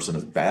like a person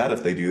is bad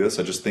if they do this.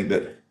 I just think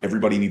that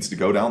everybody needs to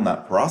go down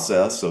that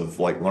process of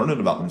like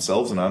learning about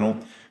themselves. And I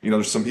don't,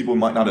 there's some people who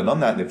might not have done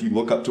that. And if you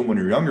look up to them when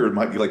you're younger, it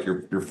might be like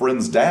your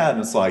friend's dad.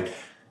 And it's like,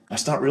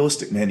 that's not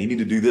realistic, man. You need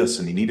to do this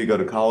and you need to go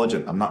to college.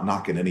 And I'm not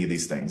knocking any of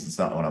these things. It's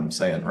not what I'm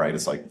saying, right?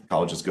 It's like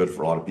college is good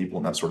for a lot of people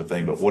and that sort of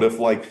thing. But what if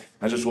like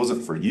that just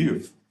wasn't for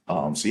you?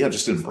 So yeah,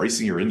 just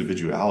embracing your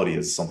individuality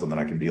is something that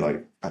I can be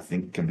like, I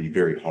think can be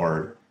very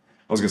hard.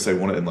 I was going to say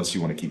unless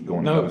you want to keep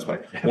going. No.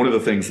 One of the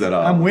things that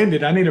I'm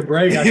winded. I need a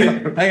break. I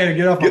got to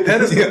get off my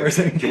pedestal for a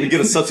second. Can we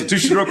get a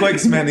substitution real quick?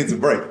 This man needs a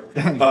break.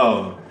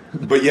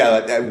 But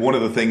yeah, one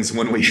of the things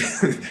when we,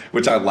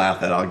 which I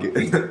laugh at,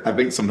 I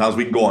think sometimes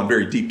we can go on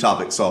very deep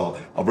topics. So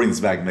I'll bring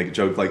this back and make a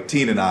joke. Like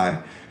Teen and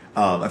I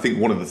think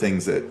one of the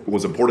things that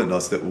was important to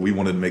us that we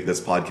wanted to make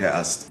this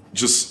podcast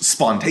just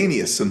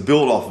spontaneous and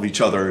build off of each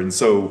other. And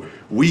so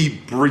we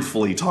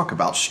briefly talk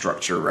about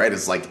structure, right?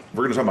 It's like,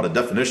 we're going to talk about a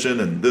definition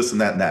and this and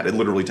that and that. It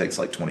literally takes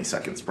like 20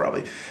 seconds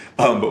probably.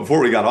 But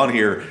before we got on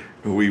here,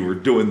 we were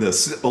doing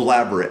this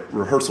elaborate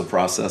rehearsal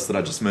process that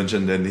I just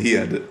mentioned. And he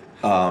had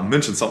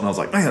mentioned something. I was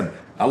like, man,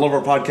 I love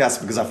our podcast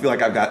because I feel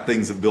like I've got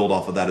things that build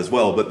off of that as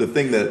well. But the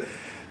thing that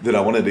I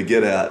wanted to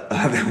get at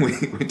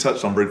that we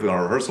touched on briefly on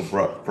our rehearsal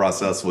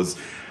process was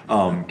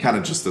kind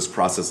of just this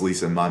process, at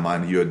least in my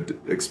mind. You had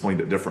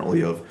explained it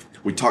differently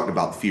we talked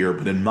about fear,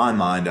 but in my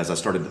mind, as I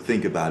started to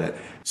think about it,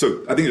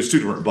 so I think there's two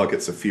different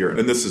buckets of fear.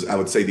 And this is, I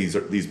would say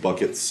these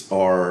buckets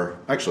are,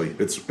 actually,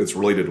 it's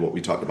related to what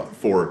we talked about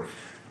before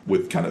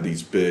with kind of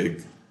these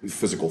big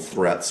physical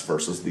threats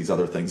versus these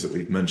other things that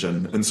we've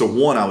mentioned. And so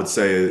one, I would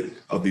say,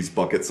 of these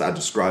buckets I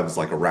describe as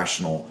like a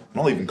rational,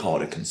 I'll even call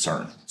it a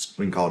concern.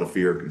 We can call it a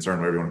fear, concern,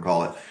 whatever you want to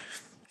call it.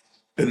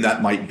 And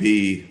that might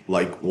be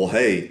like, well,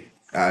 hey,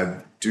 I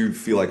do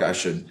feel like I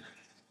should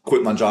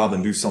quit my job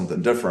and do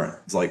something different.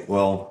 It's like,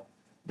 well,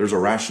 there's a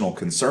rational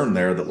concern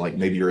there that like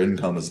maybe your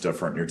income is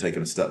different. You're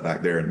taking a step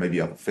back there and maybe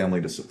you have a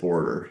family to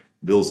support or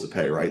bills to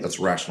pay, right? That's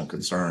rational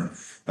concern.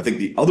 I think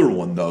the other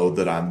one, though,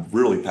 that I'm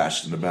really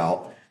passionate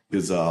about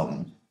is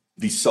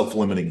these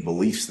self-limiting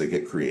beliefs that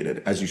get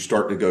created as you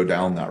start to go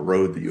down that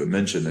road that you had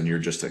mentioned, and you're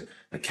just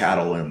a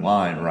cattle in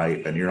line,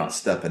 right? And you're not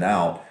stepping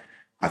out.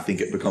 I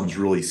think it becomes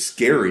really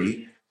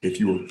scary if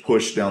you were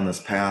pushed down this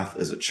path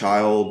as a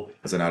child,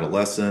 as an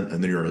adolescent,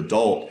 and then you're an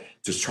adult,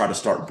 just try to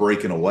start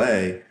breaking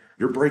away.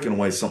 You're breaking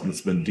away something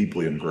that's been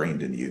deeply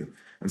ingrained in you.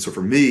 And so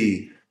for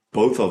me,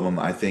 both of them,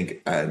 I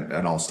think, and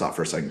I'll stop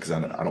for a second because I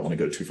don't want to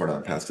go too far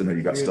down the path. I know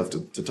you got stuff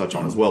to touch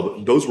on as well,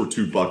 but those were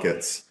two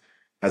buckets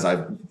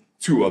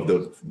two of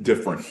the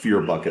different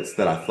fear buckets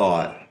that I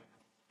thought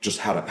just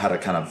how to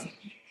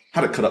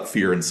cut up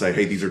fear and say,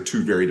 hey, these are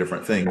two very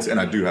different things. And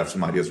I do have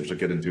some ideas, which I'll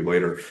get into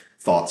later,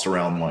 thoughts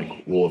around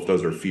like, well, if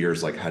those are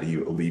fears, like how do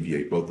you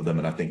alleviate both of them?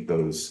 And I think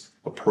those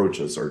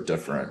approaches are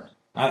different.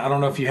 I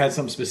don't know if you had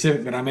something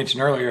specific, but I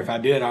mentioned earlier, if I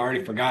did, I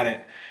already forgot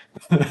it.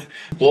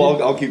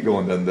 Well, I'll keep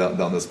going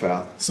down this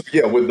path. So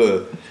yeah, with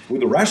the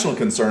rational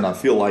concern, I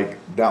feel like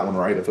that one,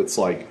 right? If it's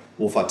like,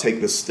 well, if I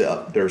take this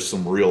step, there's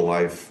some real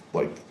life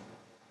like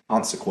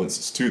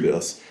consequences to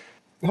this.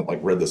 I like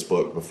read this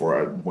book before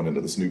I went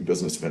into this new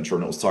business venture,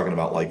 and it was talking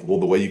about like, well,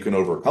 the way you can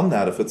overcome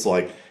that if it's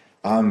like,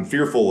 I'm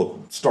fearful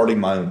of starting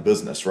my own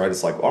business, right?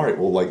 It's like, all right,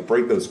 well, like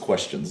break those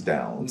questions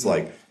down. It's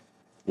like,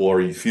 well,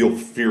 are you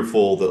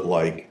fearful that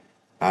like,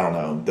 I don't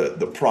know,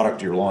 the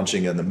product you're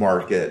launching in the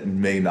market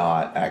may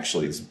not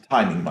actually, its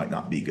timing might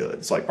not be good.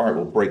 It's like, all right,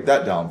 we'll break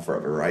that down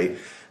further, right?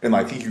 And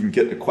I think you can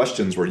get to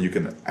questions where you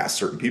can ask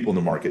certain people in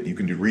the market, you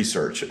can do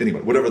research.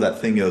 Anyway, whatever that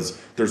thing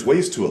is, there's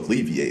ways to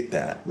alleviate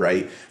that,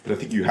 right? But I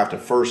think you have to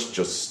first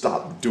just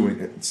stop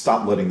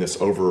letting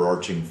this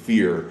overarching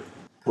fear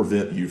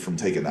prevent you from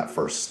taking that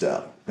first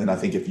step. And I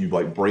think if you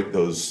like break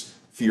those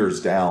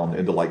fears down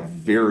into like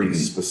very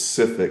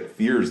specific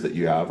fears that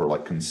you have or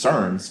like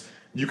concerns,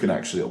 you can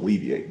actually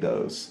alleviate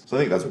those. So I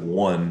think that's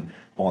one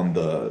on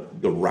the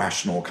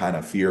rational kind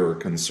of fear or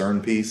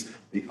concern piece.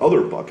 The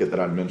other bucket that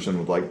I mentioned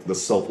with like the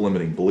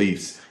self-limiting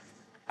beliefs,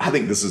 I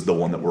think this is the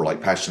one that we're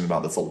like passionate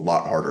about that's a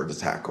lot harder to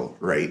tackle,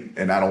 right?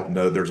 And I don't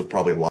know, there's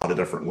probably a lot of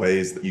different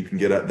ways that you can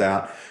get at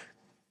that.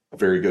 A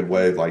very good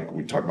way, like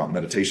we talked about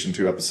meditation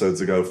 2 episodes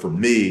ago, for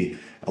me,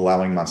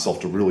 allowing myself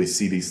to really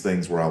see these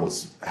things where I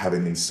was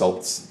having these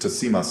to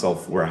see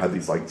myself where I had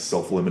these like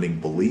self-limiting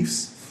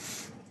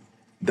beliefs.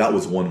 That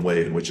was one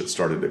way in which it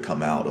started to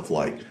come out of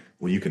like,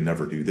 well, you can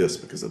never do this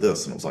because of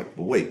this. And it was like,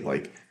 well, wait,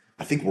 like,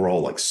 I think we're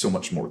all like so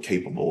much more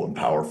capable and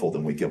powerful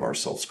than we give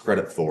ourselves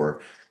credit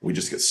for. We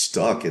just get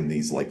stuck in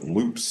these like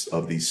loops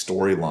of these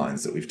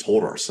storylines that we've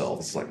told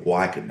ourselves. It's like, well,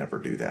 I could never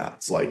do that.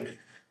 It's like,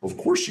 well, of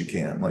course you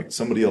can. Like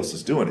somebody else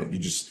is doing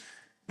it.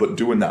 But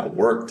doing that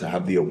work to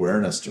have the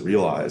awareness to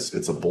realize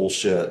it's a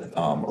bullshit,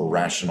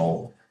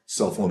 irrational,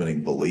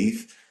 self-limiting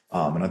belief.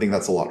 And I think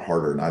that's a lot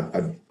harder.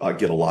 And I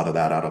get a lot of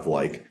that out of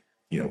like,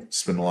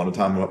 spending a lot of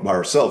time by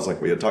ourselves,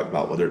 like we had talked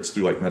about, whether it's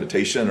through like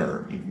meditation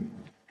or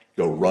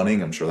go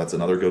running. I'm sure that's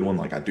another good one.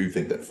 Like I do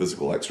think that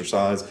physical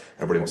exercise,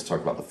 everybody wants to talk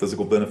about the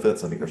physical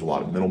benefits. I think there's a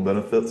lot of mental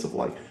benefits of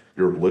like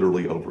you're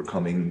literally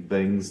overcoming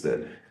things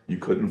that you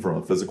couldn't from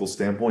a physical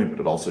standpoint,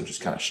 but it also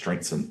just kind of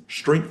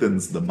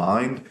strengthens the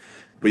mind.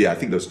 But yeah, I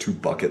think those 2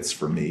 buckets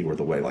for me were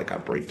the way like I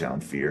break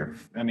down fear.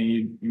 I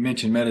mean, you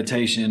mentioned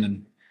meditation,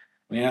 and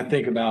I mean, I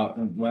think about,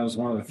 well, that was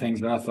one of the things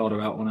that I thought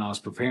about when I was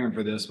preparing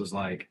for this was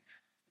like,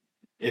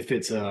 if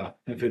it's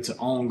an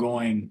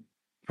ongoing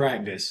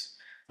practice,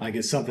 like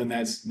it's something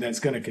that's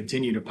going to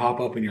continue to pop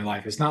up in your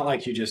life. It's not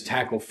like you just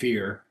tackle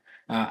fear.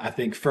 I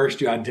think first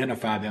you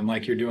identify them,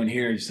 like you're doing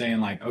here. You're saying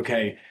like,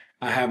 okay,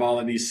 I have all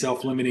of these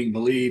self-limiting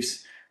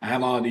beliefs. I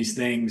have all of these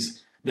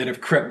things that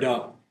have crept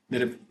up,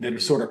 that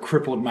have sort of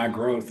crippled my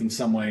growth in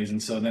some ways.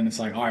 And so then it's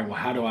like, all right, well,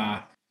 how do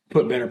I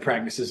put better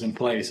practices in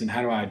place, and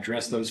how do I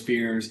address those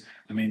fears?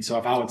 I mean, so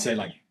if I would say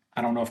like,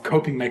 I don't know if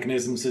coping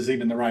mechanisms is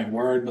even the right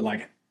word, but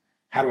like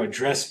how to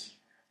address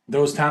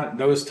those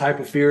type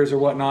of fears or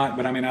whatnot.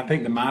 But I mean, I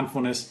think the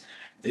mindfulness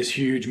is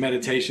huge.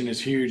 Meditation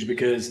is huge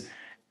because,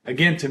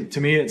 again,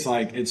 to me, it's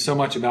like it's so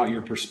much about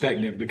your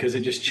perspective, because it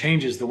just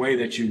changes the way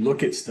that you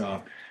look at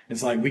stuff.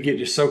 It's like we get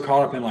just so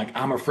caught up in like,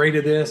 I'm afraid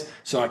of this,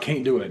 so I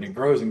can't do it. And it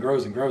grows and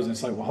grows and grows. And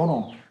it's like, well, hold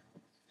on.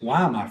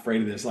 Why am I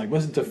afraid of this? Like,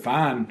 let's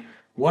define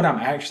what I'm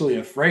actually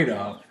afraid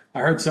of.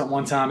 I heard something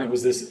one time. It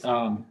was this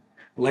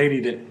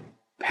lady that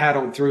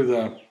paddled through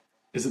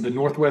the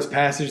Northwest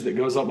Passage that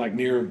goes up like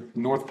near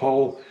North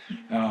Pole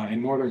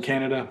in northern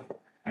Canada.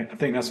 I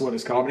think that's what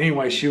it's called. But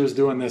anyway, she was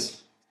doing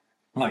this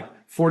like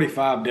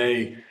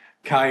 45-day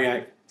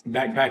kayak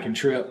backpacking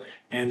trip,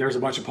 and there's a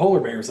bunch of polar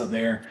bears up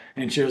there.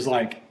 And she was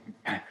like,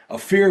 a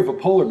fear of a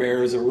polar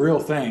bear is a real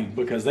thing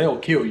because they'll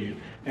kill you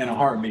in a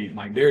heartbeat.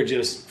 Like they're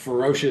just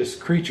ferocious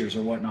creatures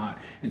or whatnot.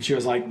 And she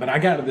was like, but I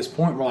got to this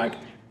point where like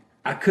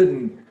I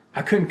couldn't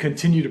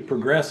continue to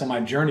progress on my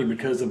journey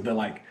because of the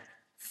like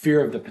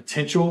fear of the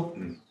potential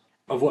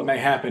of what may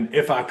happen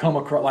if I come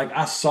across, like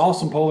I saw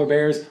some polar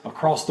bears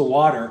across the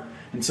water,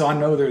 and so I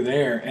know they're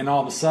there. And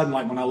all of a sudden,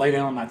 like when I lay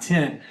down in my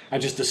tent, I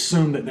just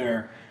assume that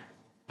they're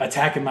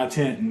attacking my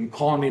tent and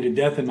clawing me to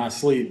death in my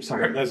sleep.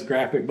 Sorry, that's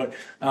graphic, but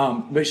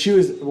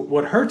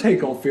what her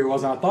take on fear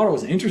was, and I thought it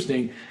was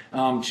interesting.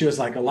 She was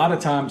like, a lot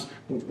of times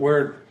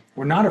we're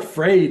not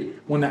afraid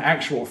when the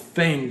actual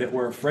thing that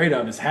we're afraid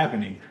of is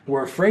happening.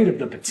 We're afraid of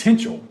the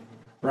potential,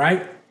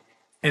 right?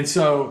 And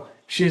so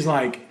she's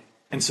like,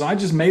 and so I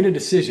just made a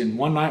decision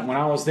one night when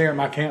I was there at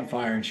my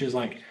campfire, and she was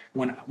like,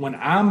 when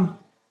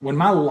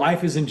my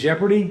life is in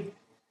jeopardy,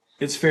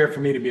 it's fair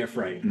for me to be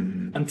afraid.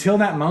 Mm-hmm. Until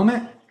that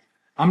moment,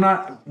 I'm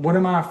not, what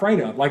am I afraid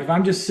of? Like if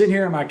I'm just sitting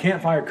here at my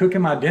campfire cooking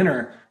my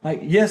dinner,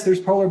 like yes, there's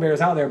polar bears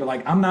out there, but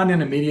like I'm not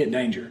in immediate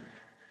danger.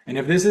 And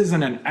if this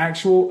isn't an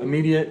actual,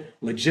 immediate,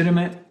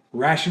 legitimate,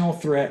 rational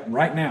threat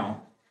right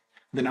now,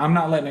 then I'm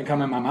not letting it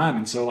come in my mind.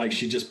 And so like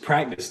she just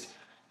practiced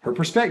her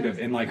perspective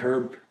and like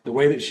the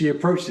way that she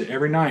approached it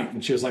every night.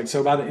 And she was like,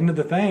 so by the end of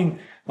the thing,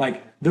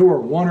 like there were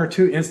 1 or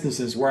 2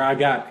 instances where I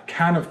got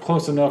kind of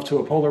close enough to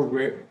a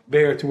polar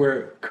bear to where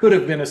it could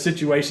have been a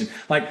situation,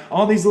 like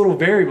all these little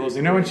variables,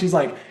 and she's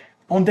like,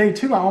 on day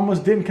 2, I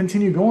almost didn't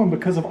continue going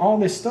because of all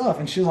this stuff.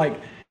 And she's like,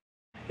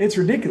 it's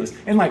ridiculous.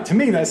 And like, to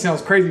me, that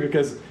sounds crazy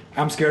because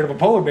I'm scared of a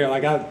polar bear.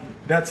 Like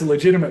that's a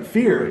legitimate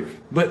fear,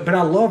 but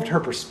I loved her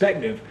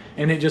perspective,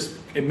 and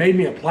it made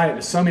me apply it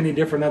to so many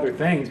different other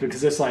things,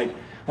 because it's like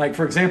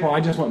for example,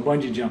 I just went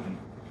bungee jumping,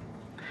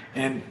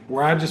 and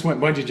where I just went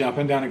bungee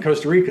jumping down in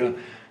Costa Rica,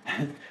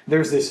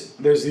 there's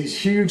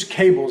these huge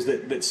cables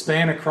that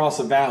span across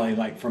a valley,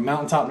 like from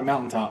mountaintop to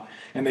mountaintop,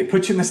 and they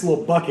put you in this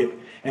little bucket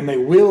and they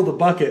wheel the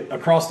bucket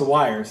across the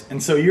wires.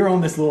 And so you're on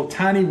this little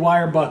tiny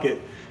wire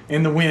bucket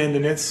in the wind,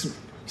 and it's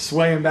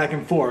swaying back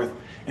and forth,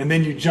 and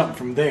then you jump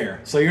from there.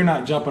 So you're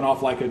not jumping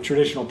off like a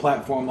traditional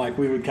platform like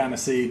we would kind of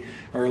see,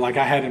 or like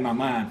I had in my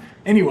mind.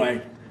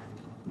 Anyway,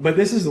 but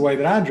this is the way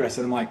that I address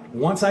it. I'm like,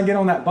 once I get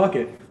on that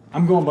bucket,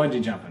 I'm going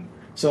bungee jumping.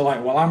 So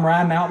like while I'm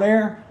riding out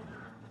there,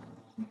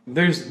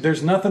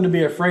 there's nothing to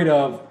be afraid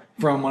of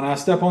from when I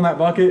step on that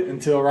bucket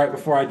until right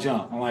before I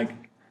jump. I'm like,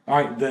 All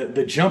right,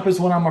 the jump is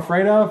what I'm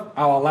afraid of.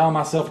 I'll allow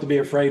myself to be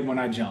afraid when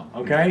I jump.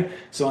 Okay.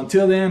 So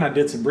until then, I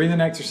did some breathing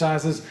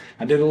exercises.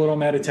 I did a little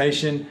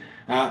meditation.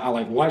 I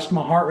like watched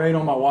my heart rate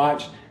on my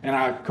watch, and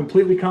I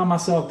completely calmed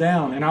myself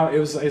down. And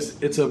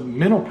it's a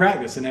mental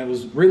practice, and it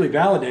was really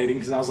validating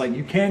because I was like,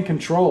 you can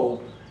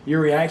control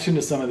your reaction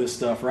to some of this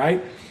stuff,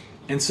 right?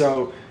 And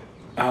so,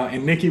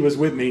 and Nikki was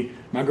with me,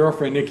 my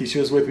girlfriend Nikki, she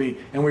was with me,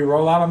 and we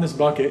roll out on this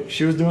bucket.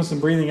 She was doing some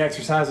breathing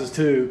exercises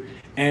too,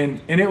 and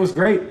it was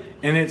great.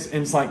 And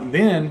it's like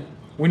then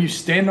when you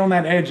stand on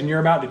that edge and you're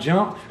about to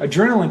jump,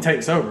 adrenaline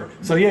takes over.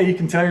 So yeah, you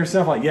can tell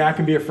yourself like, yeah, I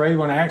can be afraid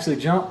when I actually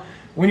jump.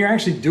 When you're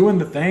actually doing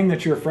the thing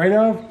that you're afraid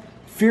of,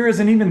 fear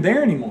isn't even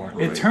there anymore.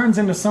 Right. It turns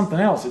into something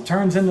else. It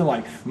turns into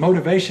like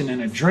motivation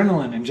and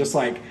adrenaline and just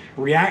like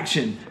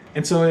reaction.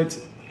 And so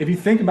if you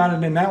think about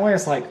it in that way,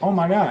 it's like, oh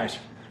my gosh,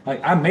 like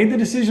I made the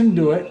decision to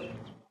do it.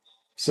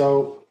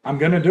 So I'm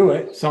going to do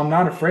it. So I'm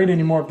not afraid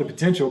anymore of the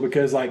potential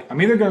because like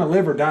I'm either going to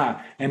live or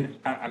die. And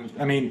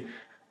I mean,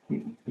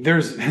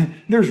 there's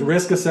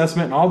risk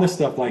assessment and all this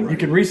stuff. Like you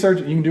can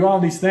research it, you can do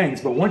all these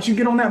things, but once you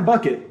get on that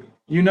bucket,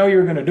 you know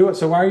you're going to do it.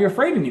 So why are you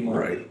afraid anymore?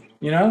 Right.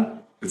 You know?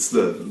 It's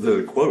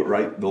the quote,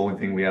 right? The only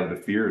thing we have to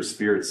fear is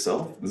fear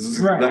itself. This is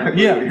right.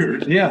 exactly what you're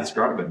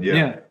describing. Yeah.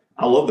 Yeah.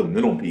 I love the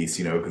mental piece,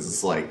 because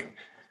it's like,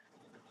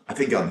 I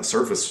think on the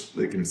surface,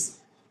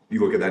 you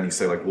look at that and you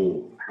say like,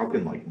 well, how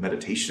can like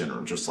meditation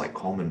or just like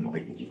calming,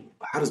 like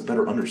how does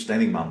better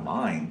understanding my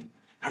mind,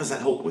 how does that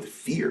help with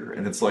fear?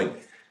 And it's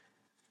like,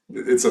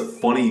 it's a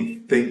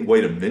funny way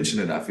to mention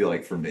it, I feel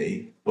like for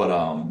me, but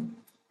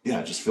yeah,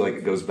 I just feel like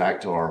it goes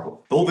back to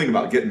the whole thing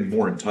about getting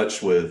more in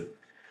touch with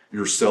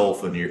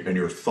yourself and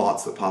your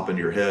thoughts that pop into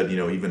your head.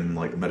 Even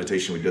like the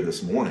meditation we did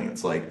this morning,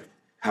 it's like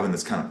having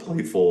this kind of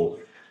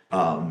playful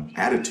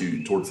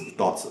attitude towards the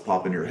thoughts that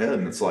pop in your head,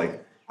 and it's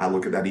like I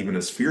look at that even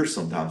as fear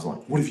sometimes. I'm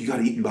like, what if you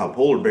got eaten by a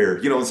polar bear?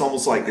 It's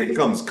almost like it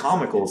becomes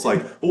comical. It's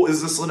like, well,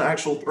 is this an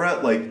actual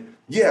threat? Like,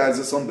 yeah, is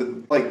this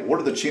something? Like, what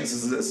are the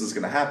chances this is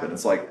going to happen?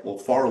 It's like, well,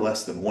 far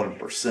less than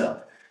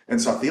 1%.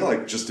 And so I feel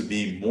like just to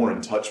be more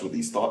in touch with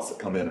these thoughts that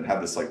come in and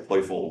have this like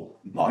playful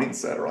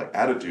mindset or like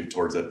attitude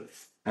towards it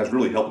has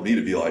really helped me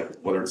to be like,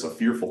 whether it's a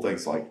fearful thing,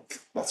 it's like,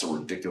 that's a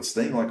ridiculous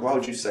thing. Like, why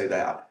would you say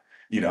that?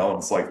 And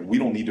it's like, we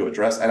don't need to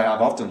address. And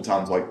I've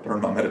oftentimes like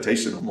during my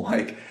meditation, I'm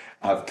like,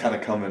 I've kind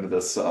of come into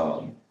this,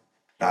 I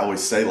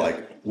always say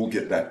like, we'll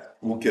get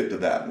to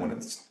that when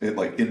it's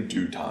like in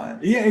due time.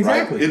 Yeah,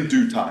 exactly. Right? In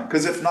due time.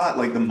 Because if not,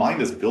 like the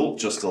mind is built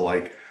just to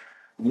like,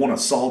 want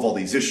to solve all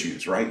these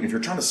issues, right? And if you're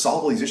trying to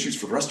solve all these issues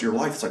for the rest of your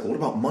life, it's like, what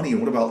about money?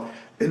 And what about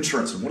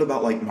insurance? And what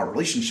about like my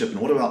relationship? And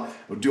what about,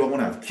 do I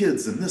want to have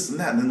kids and this and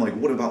that? And then like,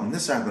 what about when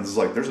this happens? It's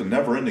like, there's a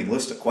never ending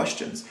list of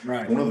questions.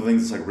 Right. One of the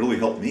things that's like really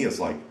helped me is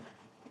like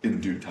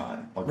in due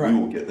time, like right. We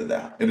will get to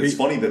that. And it's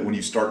funny that when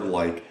you start to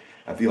like,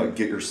 I feel like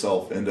get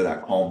yourself into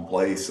that calm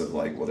place of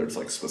like, whether it's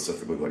like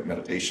specifically like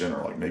meditation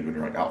or like maybe when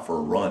you're like out for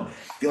a run,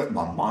 I feel like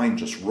my mind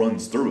just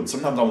runs through. And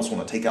sometimes I almost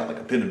want to take out like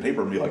a pen and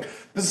paper and be like,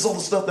 this is all the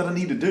stuff that I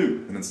need to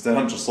do. And instead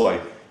I'm just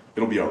like,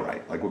 it'll be all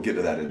right. Like we'll get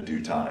to that in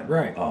due time.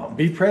 Right.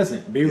 Be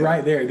present. Be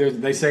right there.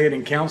 They say it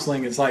in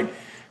counseling. It's like,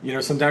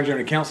 sometimes you're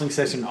in a counseling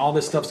session, all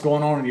this stuff's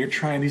going on and you're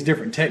trying these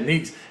different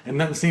techniques and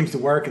nothing seems to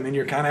work. And then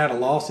you're kind of at a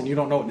loss and you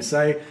don't know what to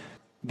say.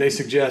 They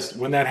suggest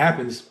when that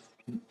happens,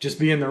 just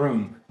be in the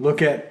room.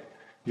 Look at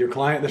your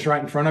client that's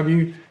right in front of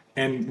you,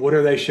 and what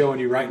are they showing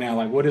you right now?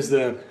 Like, what is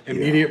the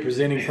immediate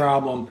presenting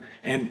problem?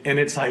 And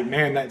it's like,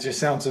 man, that just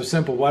sounds so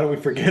simple. Why do we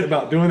forget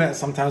about doing that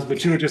sometimes?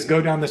 But you would just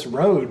go down this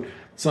road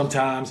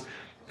sometimes,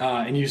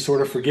 and you sort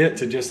of forget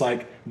to just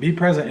like be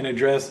present and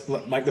address,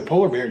 like the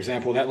polar bear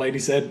example. That lady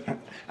said,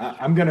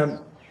 I'm going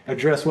to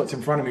address what's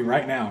in front of me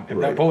right now. If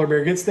that polar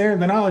bear gets there,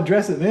 then I'll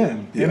address it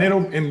then. Yeah.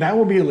 And that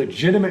will be a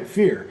legitimate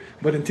fear.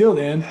 But until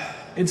then,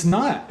 it's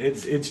not.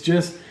 It's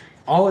just,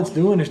 all it's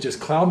doing is just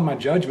clouding my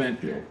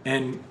judgment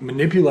and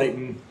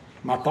manipulating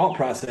my thought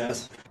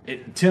process.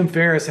 Tim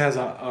Ferriss has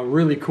a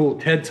really cool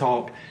TED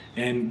Talk,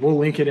 and we'll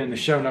link it in the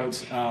show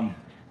notes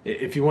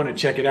if you want to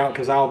check it out,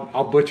 because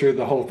I'll butcher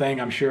the whole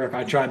thing, I'm sure, if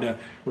I tried to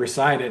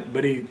recite it.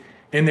 But he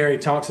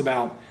talks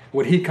about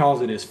what he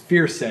calls it as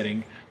fear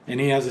setting, and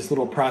he has this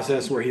little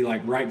process where he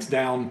like writes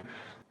down,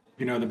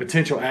 the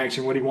potential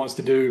action, what he wants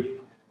to do.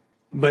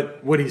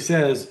 But what he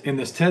says in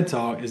this TED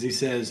Talk is he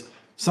says,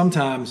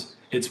 sometimes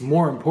it's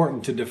more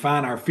important to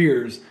define our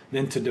fears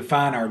than to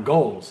define our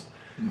goals.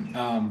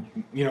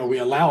 We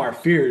allow our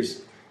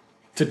fears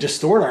to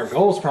distort our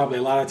goals probably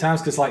a lot of times,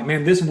 because like,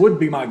 man, this would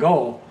be my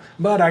goal,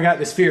 but I got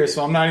this fear,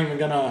 so I'm not even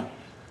gonna,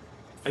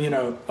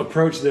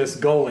 approach this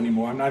goal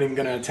anymore. I'm not even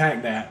gonna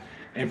attack that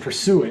and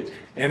pursue it.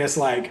 And it's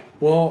like,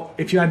 well,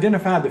 if you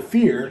identify the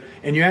fear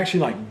and you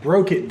actually like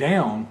broke it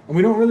down, and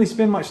we don't really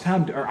spend much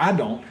time, or I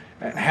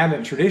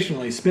haven't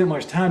traditionally spent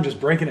much time just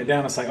breaking it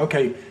down. It's like,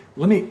 okay,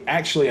 let me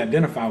actually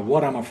identify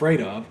what I'm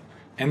afraid of.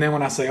 And then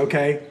when I say,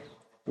 okay,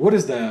 what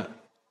is the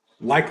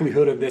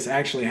likelihood of this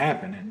actually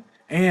happening?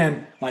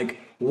 And like,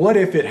 what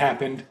if it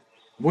happened?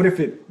 What if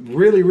it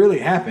really, really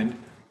happened?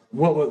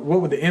 What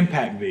would the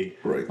impact be?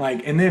 Right.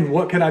 Like, and then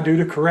what could I do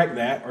to correct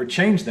that or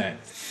change that?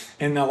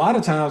 And a lot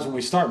of times when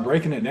we start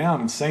breaking it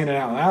down and saying it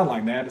out loud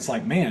like that, it's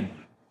like, man,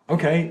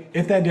 okay,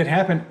 if that did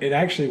happen, it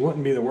actually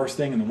wouldn't be the worst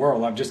thing in the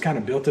world. I've just kind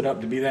of built it up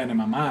to be that in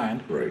my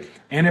mind. Right.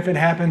 And if it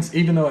happens,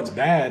 even though it's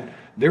bad,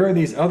 there are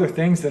these other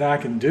things that I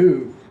can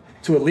do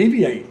to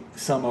alleviate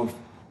some of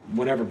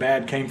whatever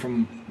bad came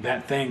from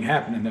that thing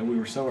happening that we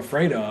were so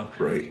afraid of.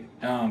 Right.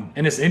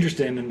 And it's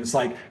interesting, and it's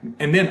like,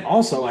 and then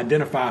also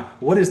identify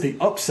what is the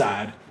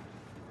upside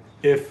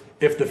if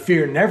the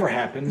fear never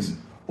happens,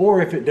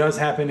 or if it does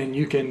happen and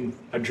you can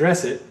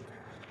address it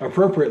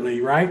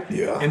appropriately, right?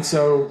 Yeah. And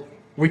so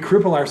we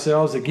cripple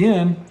ourselves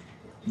again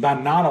by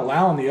not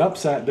allowing the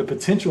upside, the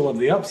potential of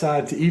the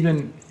upside to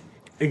even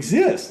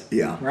exist.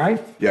 Yeah.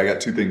 Right? Yeah, I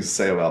got two things to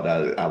say about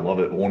that. I love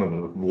it. One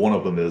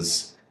of them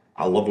is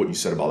I love what you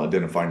said about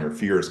identifying your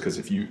fears, because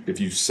if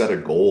you set a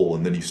goal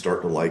and then you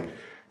start to like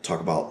talk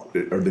about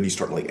it, or then you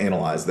start to like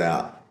analyze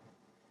that,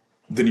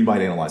 then you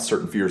might analyze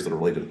certain fears that are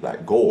related to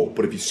that goal.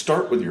 But if you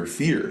start with your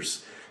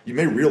fears, you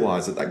may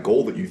realize that that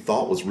goal that you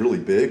thought was really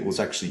big was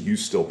actually you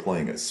still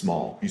playing it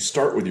small. You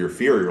start with your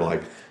fear, you're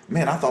like,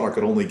 man, I thought I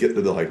could only get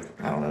to the, like,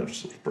 I don't know,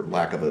 just for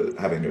lack of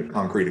having a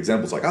concrete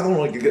example, it's like, I thought I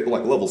only could get to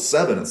like level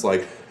 7. It's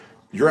like,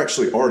 you're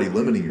actually already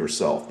limiting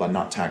yourself by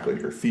not tackling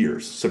your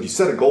fears. So if you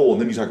set a goal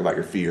and then you talk about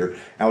your fear,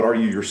 I would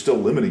argue you're still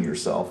limiting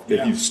yourself.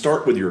 Yeah. If you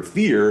start with your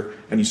fear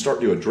and you start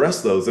to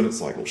address those, then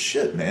it's like, well,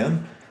 shit,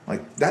 man.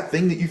 Like that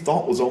thing that you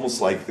thought was almost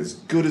like as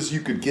good as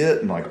you could get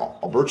and like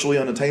virtually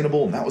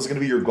unattainable, and that was going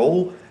to be your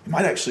goal, it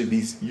might actually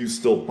be you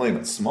still playing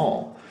it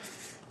small.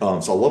 So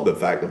I love the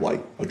fact of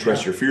like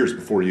address your fears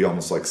before you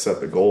almost like set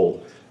the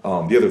goal.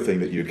 The other thing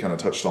that you had kind of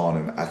touched on,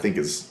 and I think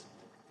is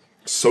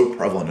so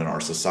prevalent in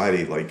our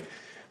society, like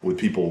with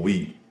people,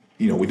 we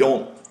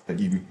don't,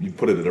 you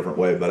put it a different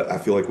way, but I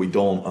feel like we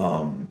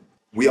don't,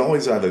 we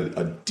always have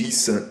a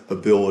decent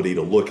ability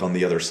to look on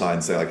the other side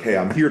and say like, hey,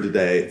 I'm here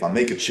today. If I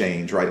make a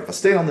change, right? If I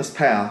stay on this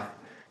path,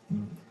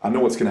 I know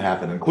what's going to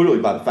happen. And clearly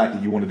by the fact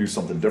that you want to do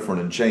something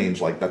different and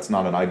change, like that's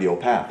not an ideal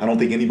path. I don't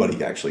think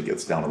anybody actually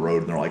gets down a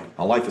road and they're like,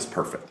 my life is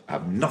perfect. I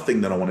have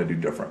nothing that I want to do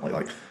differently.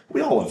 Like we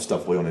all have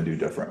stuff we want to do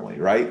differently,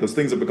 right? Those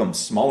things have become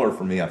smaller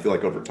for me. I feel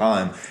like over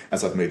time,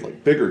 as I've made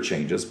like bigger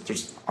changes, but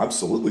there's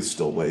absolutely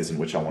still ways in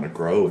which I want to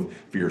grow and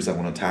fears I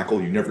want to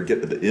tackle. You never get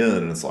to the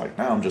end and it's like,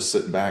 now I'm just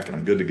sitting back and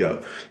I'm good to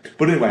go.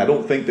 But anyway, I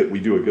don't think that we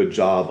do a good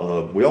job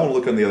of, we all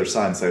look on the other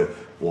side and say,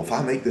 well, if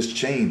I make this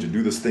change and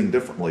do this thing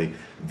differently,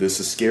 this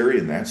is scary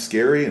and that's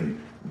scary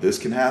and this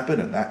can happen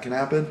and that can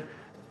happen.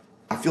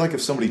 I feel like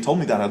if somebody told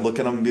me that, I'd look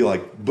at them and be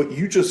like, but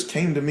you just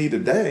came to me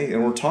today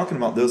and we're talking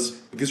about this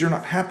because you're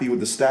not happy with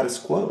the status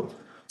quo.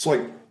 So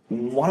like,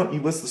 why don't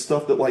you list the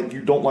stuff that like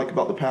you don't like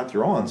about the path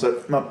you're on?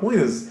 So my point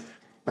is,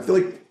 I feel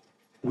like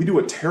we do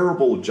a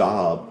terrible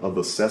job of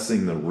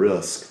assessing the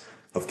risk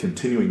of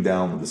continuing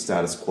down with the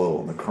status quo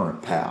on the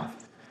current path.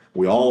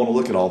 We all want to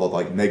look at all the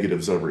like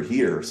negatives over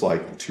here. It's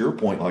like, to your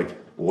point, like,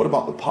 what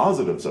about the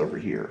positives over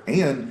here?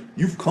 And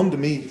you've come to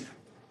me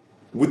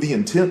with the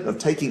intent of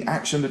taking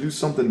action to do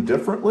something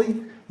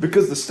differently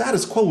because the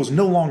status quo is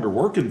no longer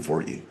working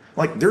for you.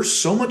 Like, there's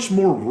so much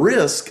more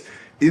risk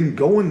in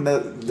going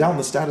down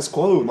the status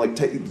quo and like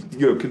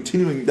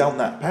continuing down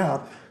that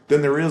path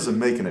than there is in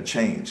making a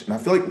change. And I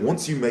feel like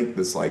once you make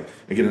this, like,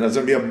 again, it's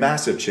going to be a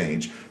massive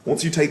change.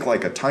 Once you take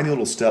like a tiny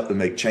little step to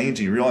make change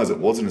and you realize it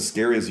wasn't as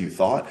scary as you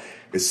thought,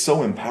 it's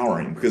so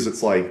empowering because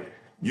it's like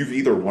you've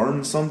either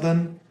learned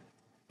something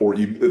or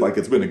you like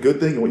it's been a good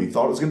thing and what you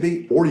thought it was going to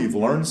be, or you've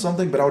learned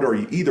something. But I would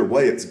argue either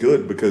way it's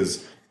good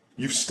because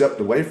you've stepped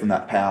away from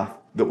that path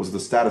that was the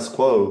status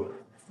quo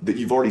that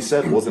you've already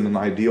said wasn't an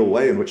ideal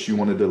way in which you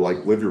wanted to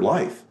like live your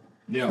life.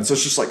 Yeah. And so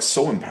it's just like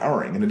so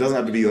empowering, and it doesn't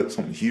have to be like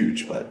something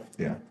huge, but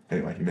yeah.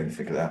 Anyway, you made me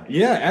think of that.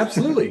 Yeah,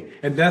 absolutely.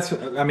 And that's,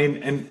 I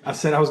mean, and I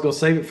said I was going to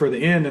save it for the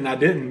end and I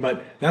didn't,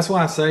 but that's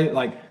why I say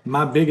like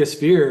my biggest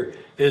fear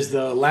is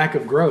the lack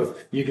of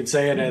growth. You could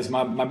say it as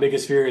my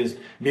biggest fear is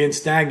being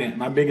stagnant.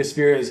 My biggest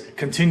fear is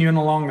continuing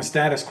along the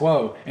status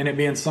quo and it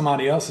being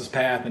somebody else's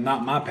path and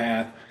not my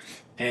path.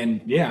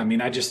 And yeah, I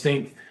mean, I just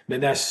think that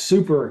that's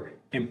super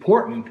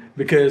important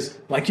because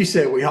like you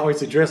said, we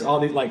always address all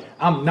these, like,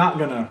 I'm not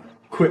going to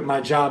quit my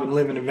job and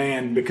live in a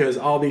van because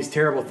all these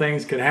terrible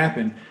things could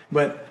happen.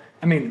 But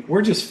I mean,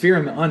 we're just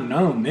fearing the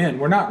unknown then.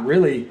 We're not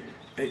really,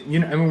 you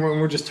know, I mean,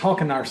 we're just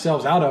talking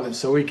ourselves out of it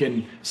so we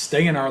can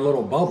stay in our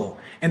little bubble.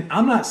 And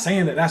I'm not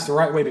saying that that's the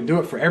right way to do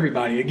it for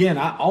everybody. Again,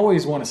 I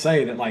always want to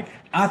say that, like,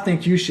 I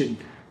think you should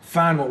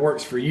find what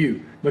works for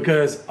you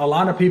because a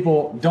lot of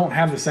people don't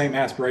have the same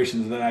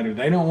aspirations that I do.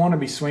 They don't want to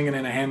be swinging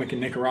in a hammock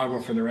in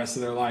Nicaragua for the rest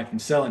of their life and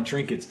selling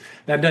trinkets.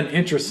 That doesn't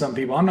interest some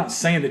people. I'm not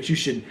saying that you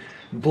should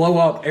blow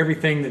up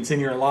everything that's in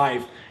your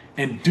life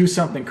and do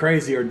something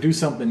crazy or do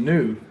something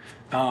new.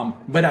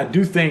 But I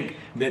do think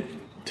that,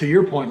 to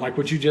your point, like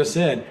what you just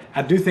said,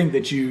 I do think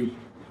that you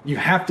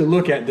have to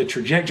look at the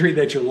trajectory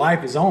that your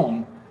life is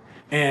on,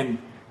 and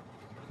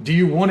do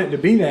you want it to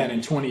be that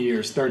in 20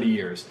 years, 30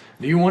 years?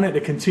 Do you want it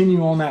to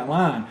continue on that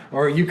line?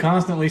 Or are you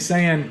constantly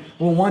saying,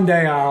 well, one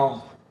day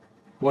I'll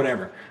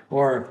whatever,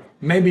 or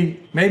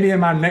maybe in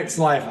my next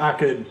life I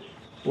could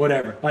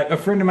whatever. Like a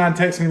friend of mine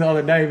texted me the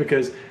other day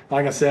because,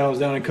 like I said, I was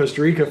down in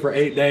Costa Rica for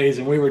 8 days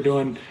and we were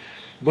doing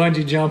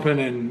bungee jumping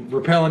and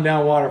rappelling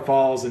down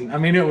waterfalls. And I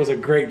mean, it was a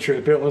great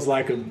trip. It was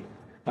like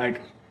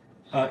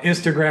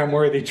Instagram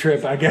worthy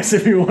trip, I guess,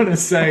 if you want to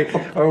say,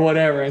 or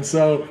whatever. And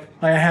so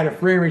like, I had a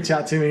friend reach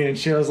out to me and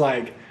she was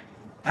like,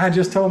 I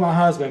just told my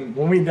husband,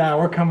 when we die,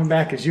 we're coming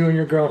back as you and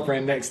your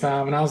girlfriend next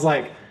time. And I was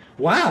like,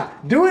 wow,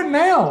 do it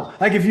now.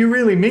 Like, if you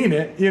really mean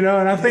it, you know?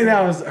 And I think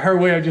that was her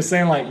way of just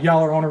saying, like,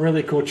 y'all are on a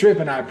really cool trip,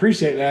 and I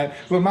appreciate that.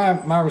 But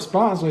my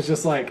response was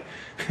just like,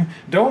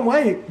 don't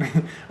wait.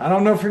 I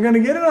don't know if you're going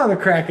to get another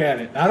crack at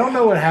it. I don't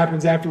know what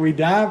happens after we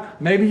die.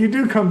 Maybe you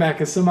do come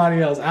back as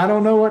somebody else. I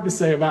don't know what to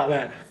say about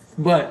that.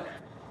 But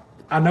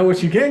I know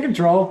what you can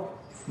control.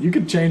 You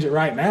could change it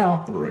right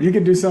now. Right. You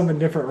could do something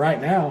different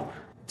right now.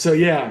 So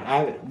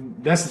yeah,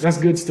 that's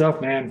good stuff,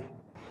 man.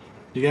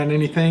 You got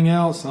anything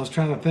else? I was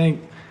trying to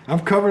think.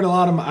 I've covered a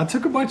lot of. I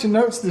took a bunch of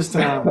notes this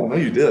time. Oh, no,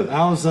 you did.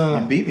 I was. You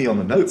beat me on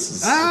the notes.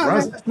 It's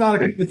surprising. It's not a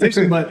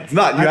competition, but It's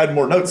not. You had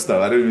more notes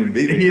though. I didn't even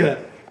beat you. yeah,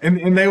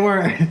 and they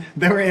weren't.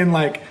 They were in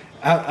like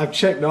I've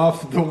checked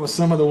off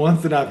some of the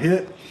ones that I've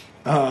hit.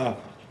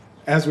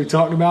 As we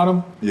talked about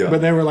them, Yeah.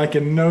 But they were like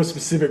in no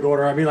specific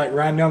order. I'd be like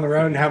riding down the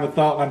road and have a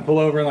thought, and I'd pull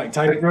over and like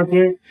type it real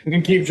quick and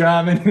then keep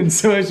driving. And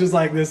so it's just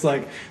like this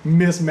like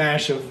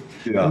mismatch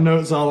of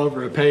notes all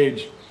over a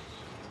page.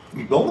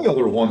 The only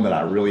other one that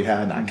I really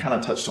had, and I kind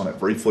of touched on it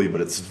briefly,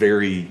 but it's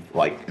very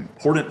like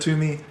important to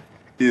me,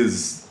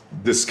 is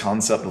this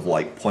concept of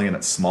like playing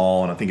it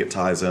small. And I think it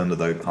ties into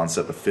the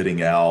concept of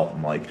fitting out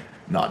and like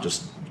not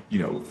just,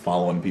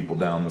 following people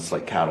down this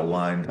like cattle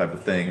line type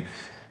of thing.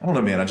 I don't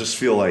know, man. I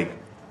feel like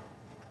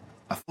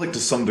to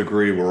some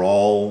degree we're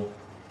all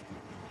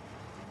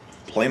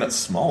playing it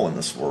small in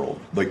this world.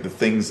 Like the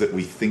things that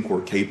we think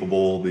we're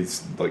capable,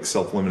 these like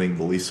self-limiting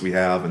beliefs we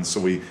have. And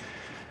so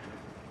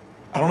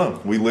I don't know,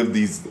 we live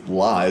these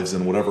lives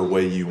in whatever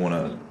way you want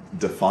to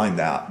define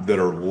that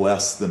are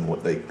less than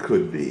what they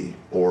could be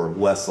or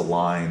less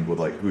aligned with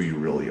like who you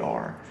really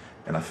are.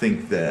 And I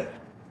think that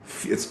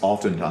it's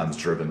oftentimes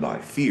driven by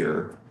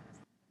fear.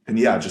 And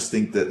yeah, I just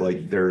think that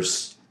like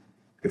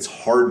it's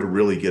hard to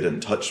really get in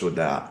touch with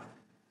that.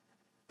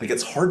 Like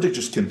it's hard to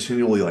just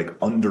continually like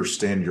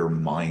understand your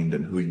mind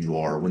and who you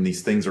are when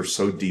these things are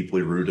so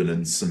deeply rooted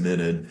and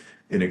cemented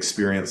in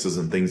experiences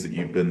and things that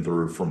you've been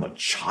through from a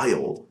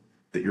child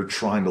that you're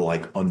trying to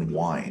like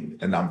unwind.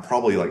 And I'm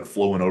probably like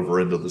flowing over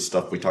into the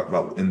stuff we talked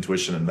about with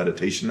intuition and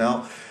meditation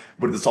now,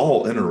 but it's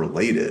all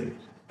interrelated.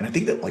 And I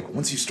think that like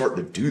once you start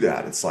to do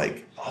that, it's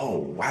like, oh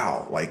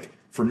wow. Like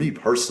for me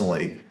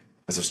personally,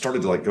 as I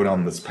started to like go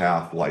down this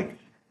path, like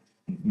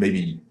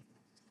maybe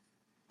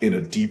in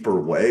a deeper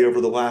way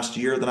over the last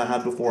year than I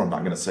had before. I'm not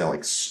going to say I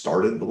like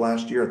started the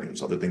last year. I think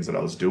there's other things that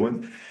I was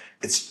doing.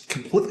 It's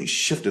completely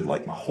shifted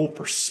like my whole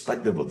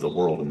perspective of the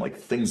world and like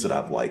things that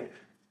I've like,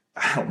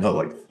 I don't know,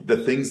 like the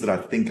things that I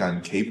think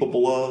I'm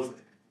capable of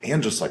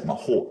and just like my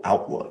whole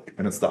outlook.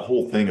 And it's that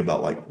whole thing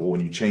about like, well, when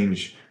you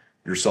change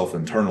yourself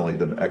internally,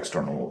 then the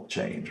external will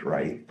change,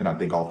 right? And I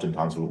think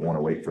oftentimes we want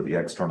to wait for the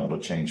external to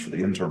change, for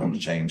the internal to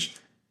change.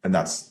 And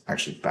that's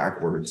actually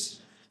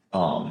backwards.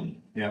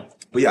 Yeah.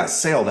 But yeah, I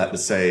say all that to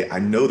say, I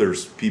know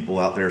there's people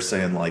out there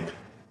saying like,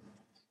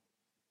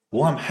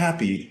 well, I'm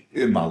happy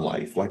in my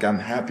life. Like I'm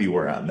happy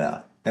where I'm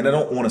at. And I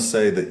don't want to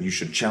say that you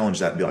should challenge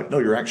that and be like, no,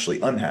 you're actually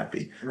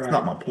unhappy. Right. It's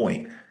not my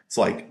point. It's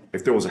like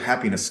if there was a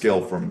happiness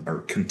scale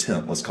or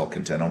content, let's call it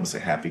content. I don't want to say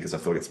happy because I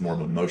feel like it's more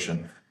of an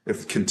emotion.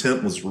 If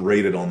content was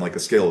rated on like a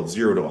scale of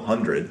 0 to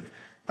 100,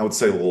 I would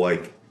say, well,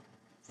 like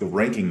the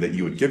ranking that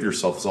you would give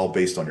yourself is all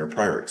based on your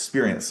prior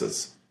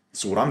experiences.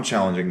 So what I'm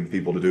challenging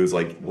people to do is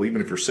like, well, even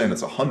if you're saying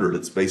it's 100,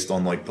 it's based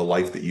on like the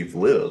life that you've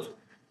lived.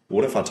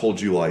 What if I told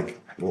you like,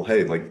 well,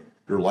 hey, like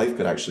your life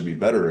could actually be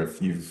better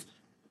if you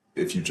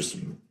just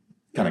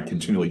kind of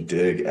continually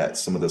dig at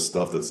some of this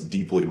stuff that's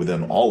deeply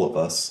within all of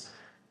us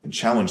and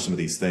challenge some of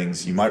these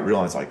things. You might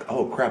realize like,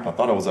 oh crap, I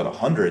thought I was at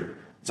 100.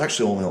 It's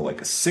actually only like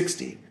a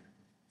 60.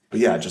 But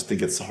yeah, I just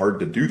think it's hard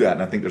to do that.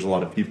 And I think there's a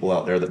lot of people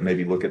out there that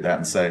maybe look at that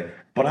and say,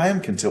 but I am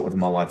content with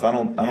my life. I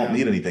don't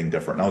need anything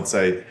different. And I would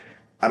say,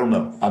 I don't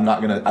know.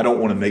 I don't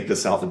want to make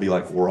this out to be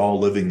like we're all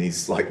living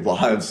these like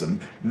lives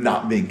and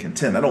not being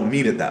content. I don't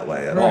mean it that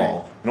way at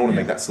all. I don't want to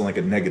make that sound like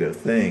a negative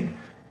thing.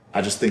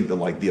 I just think that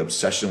like the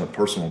obsession with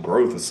personal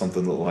growth is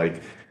something that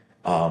like,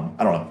 I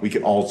don't know, we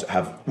can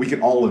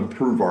all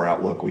improve our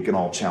outlook. We can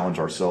all challenge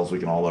ourselves. We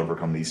can all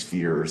overcome these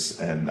fears.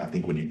 And I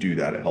think when you do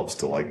that, it helps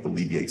to like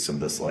alleviate some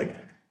of this like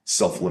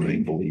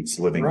self-limiting beliefs,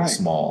 living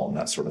small and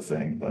that sort of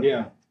thing. But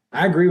yeah,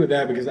 I agree with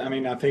that because I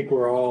mean, I think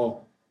we're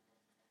all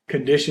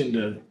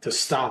conditioned to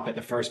stop at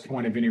the first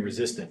point of any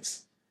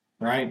resistance,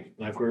 right?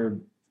 Like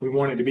we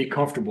want it to be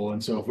comfortable.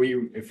 And so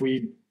if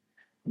we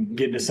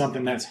get into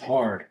something that's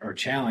hard or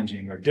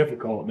challenging or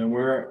difficult, then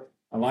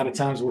a lot of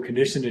times we're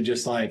conditioned to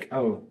just like,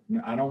 oh,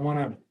 I don't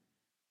want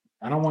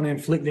to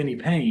inflict any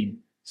pain.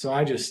 So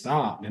I just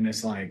stop. And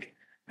it's like,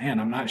 man,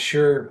 I'm not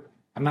sure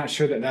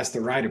that that's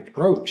the right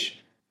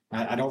approach.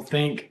 I don't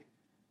think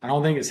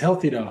it's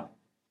healthy to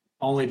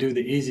only do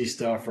the easy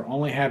stuff or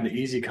only have the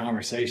easy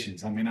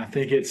conversations. I mean, I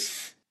think it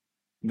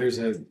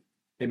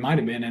might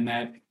have been in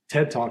that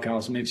TED talk I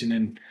was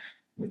mentioning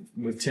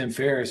with Tim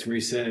Ferriss, where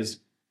he says,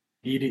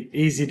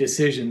 easy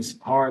decisions,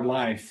 hard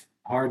life,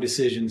 hard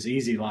decisions,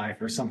 easy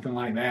life, or something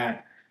like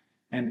that.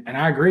 And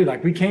I agree,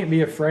 like we can't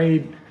be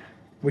afraid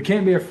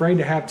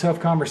to have tough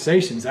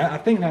conversations. I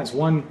think that's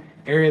one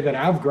area that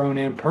I've grown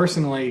in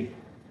personally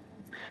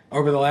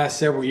over the last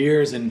several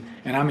years, and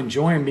I'm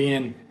enjoying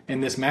being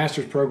in this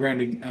master's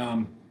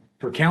program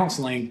for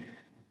counseling,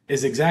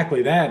 is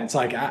exactly that. It's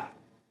like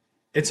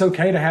it's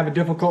okay to have a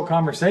difficult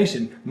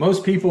conversation.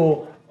 Most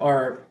people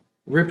are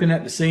ripping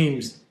at the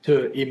seams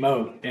to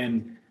emote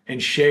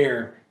and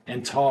share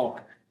and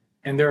talk,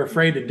 and they're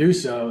afraid to do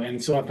so.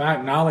 And so if I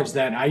acknowledge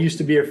that I used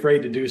to be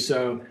afraid to do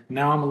so,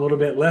 now I'm a little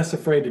bit less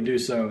afraid to do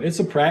so. It's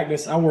a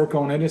practice. I work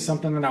on it. It's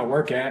something that I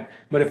work at.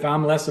 But if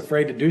I'm less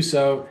afraid to do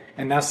so,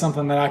 and that's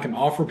something that I can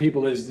offer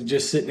people, is to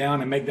just sit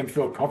down and make them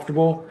feel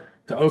comfortable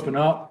to open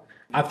up,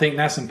 I think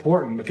that's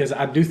important, because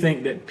I do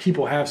think that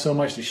people have so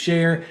much to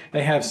share.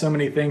 They have so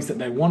many things that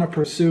they want to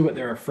pursue, but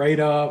they're afraid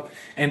of.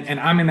 And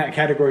I'm in that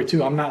category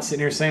too. I'm not sitting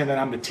here saying that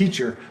I'm the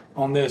teacher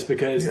on this,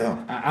 because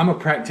I'm a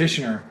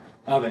practitioner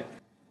of it.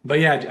 But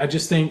yeah, I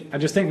just think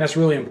that's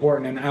really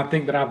important. And I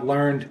think that I've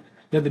learned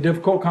that the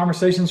difficult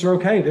conversations are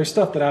okay. There's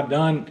stuff that I've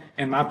done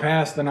in my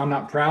past that I'm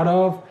not proud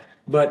of,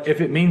 but if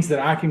it means that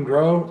I can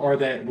grow, or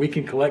that we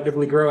can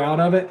collectively grow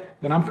out of it,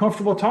 then I'm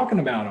comfortable talking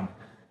about them.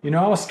 You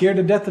know, I was scared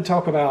to death to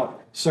talk about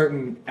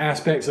certain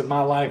aspects of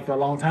my life for a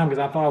long time, because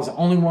I thought I was the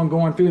only one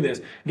going through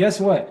this. Guess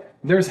what?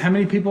 There's how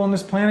many people on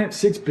this planet?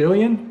 6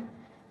 billion?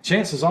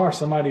 Chances are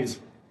somebody's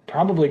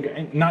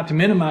probably, not to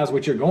minimize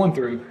what you're going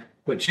through,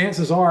 but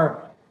chances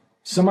are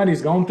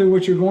somebody's gone through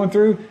what you're going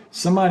through.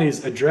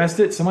 Somebody's addressed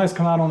it. Somebody's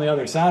come out on the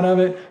other side of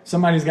it.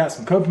 Somebody's got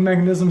some coping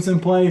mechanisms in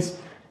place.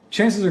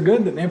 Chances are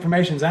good that the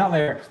information's out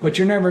there, but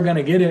you're never going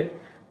to get it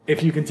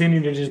if you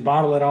continue to just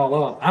bottle it all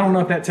up. I don't know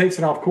if that takes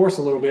it off course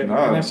a little bit, No.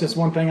 and that's just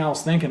one thing I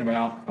was thinking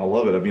about. I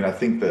love it. I mean, I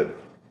think that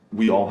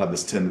we all have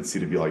this tendency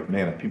to be like,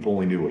 man, if people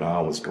only knew what I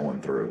was going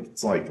through.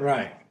 It's like,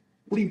 Right.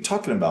 what are you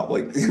talking about?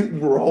 Like,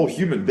 we're all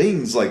human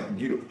beings. Like,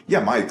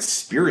 my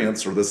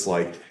experience, or this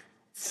like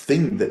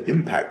thing that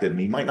impacted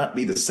me, might not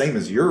be the same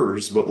as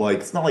yours, but like,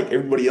 it's not like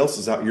everybody else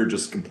is out here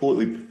just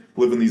completely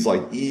living these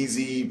like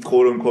easy,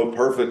 quote unquote,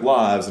 perfect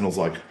lives. And it was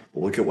like,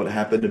 well, look at what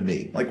happened to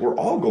me. Like, we're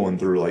all going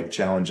through like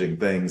challenging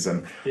things.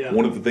 And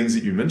one of the things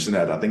that you mentioned,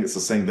 that I think it's the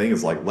same thing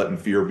as like letting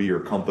fear be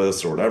your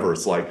compass or whatever.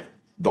 It's like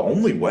the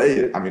only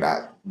way, I mean,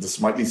 this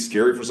might be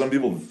scary for some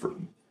people,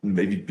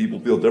 maybe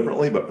people feel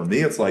differently, but for me,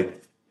 it's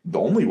like the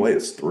only way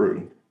is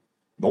through.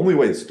 The only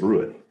way is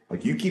through it.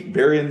 Like, you keep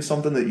burying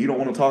something that you don't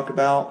want to talk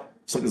about,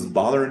 something's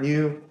bothering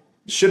you,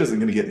 shit isn't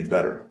going to get any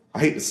better. I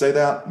hate to say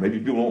that. Maybe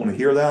people don't want to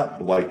hear that,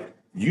 but like,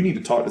 you need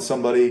to talk to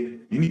somebody.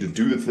 You need to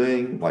do the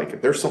thing. Like,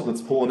 if there's something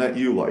that's pulling at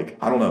you, like,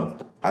 I don't know.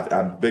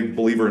 I'm a big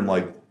believer in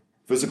like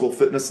physical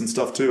fitness and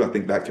stuff too. I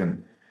think that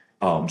can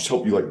just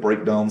help you like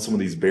break down some of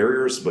these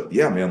barriers. But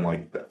yeah, man,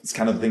 like, that's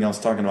kind of the thing I was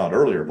talking about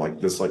earlier.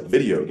 Like this, like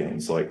video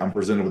games, like I'm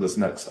presented with this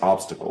next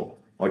obstacle.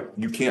 Like,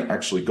 you can't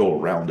actually go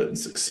around it and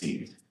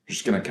succeed. You're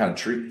just going to kind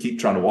of keep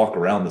trying to walk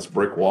around this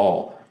brick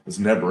wall. It's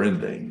never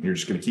ending. You're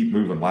just going to keep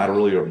moving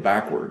laterally or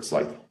backwards.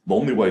 Like, the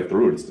only way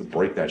through it is to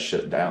break that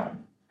shit down.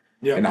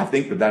 Yeah. And I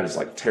think that is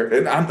like terrible.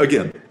 And I'm,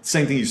 again,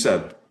 same thing you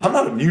said. I'm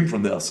not immune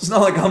from this. It's not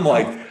like I'm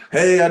like,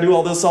 hey, I do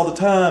all this all the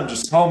time,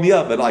 just call me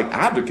up. And like, I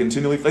have to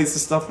continually face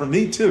this stuff for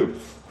me too.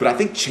 But I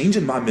think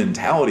changing my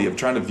mentality of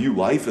trying to view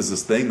life as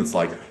this thing that's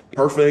like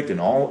perfect and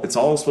it's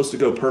all supposed to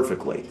go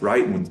perfectly,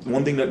 right? And when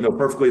one thing doesn't go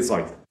perfectly, it's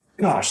like,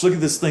 gosh, look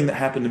at this thing that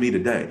happened to me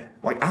today.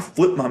 Like, I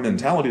flipped my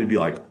mentality to be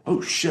like, oh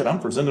shit, I'm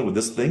presented with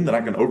this thing that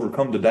I can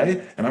overcome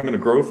today, and I'm going to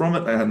grow from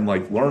it and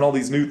like learn all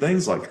these new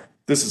things. Like,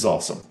 this is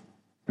awesome.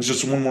 It's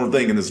just one more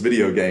thing in this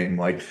video game,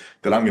 like,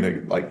 that I'm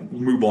going to like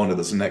move on to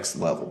this next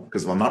level.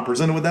 Because if I'm not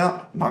presented with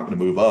that, I'm not going to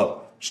move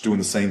up. Just doing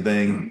the same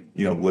thing,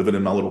 you know, living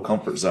in my little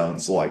comfort zone.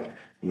 So like,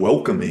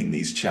 welcoming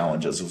these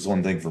challenges was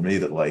one thing for me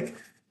that like,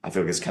 I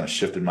feel like it's kind of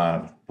shifted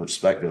my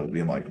perspective of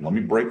being like, let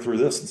me break through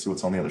this and see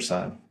what's on the other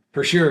side.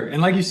 For sure.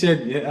 And like you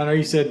said, I know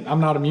you said I'm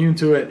not immune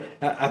to it.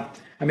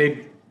 I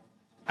mean,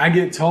 I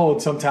get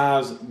told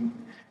sometimes,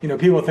 you know,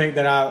 people think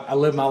that I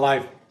live my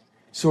life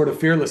sort of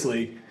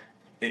fearlessly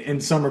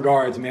in some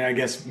regards. I mean, I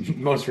guess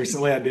most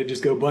recently I did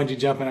just go bungee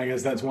jumping. I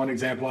guess that's one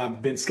example.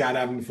 I've been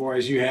skydiving before,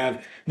 as you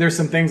have. There's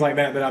some things like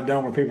that I've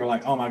done where people are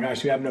like, oh my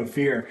gosh, you have no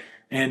fear.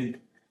 And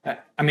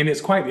I mean, it's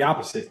quite the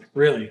opposite,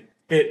 really.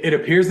 It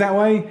appears that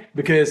way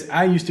because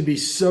I used to be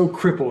so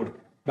crippled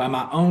by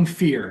my own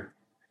fear.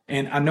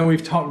 And I know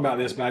we've talked about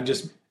this, but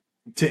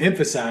to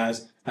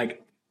emphasize,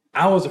 like,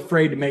 I was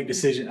afraid to make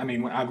decisions. I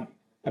mean, I've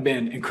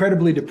been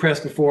incredibly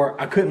depressed before.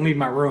 I couldn't leave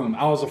my room.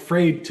 I was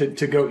afraid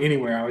to go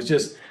anywhere. I was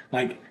just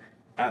like,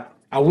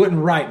 I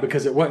wouldn't write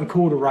because it wasn't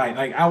cool to write.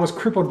 Like, I was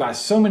crippled by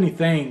so many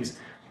things.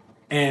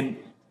 And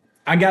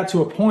I got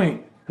to a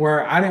point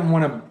where I didn't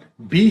want to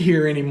be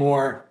here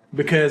anymore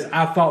because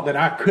I thought that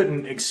I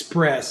couldn't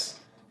express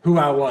who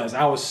I was.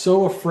 I was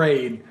so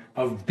afraid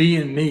of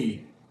being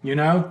me, you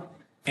know?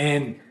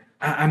 And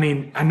I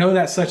mean, I know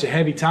that's such a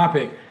heavy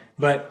topic,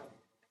 but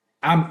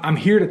I'm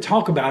here to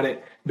talk about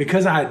it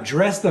because I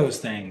address those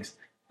things.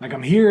 Like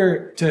I'm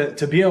here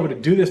to be able to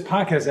do this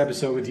podcast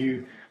episode with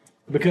you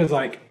because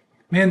like,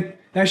 man,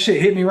 that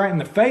shit hit me right in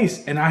the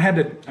face. And I had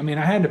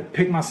to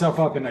pick myself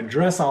up and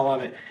address all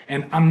of it.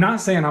 And I'm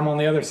not saying I'm on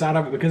the other side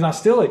of it because I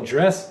still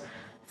address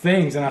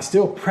things and I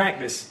still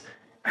practice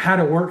how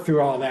to work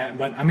through all that.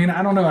 But I mean,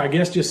 I don't know, I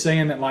guess just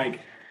saying that like,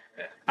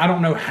 I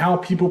don't know how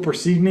people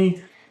perceive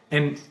me,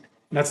 and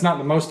that's not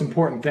the most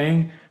important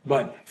thing.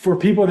 But for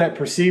people that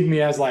perceive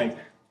me as like,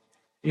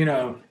 you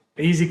know,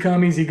 easy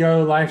come, easy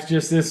go, life's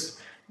just this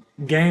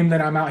game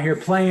that I'm out here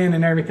playing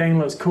and everything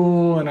looks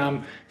cool and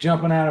I'm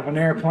jumping out of an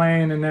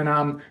airplane and then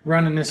I'm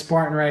running this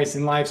Spartan race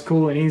and life's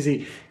cool and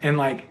easy. And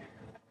like,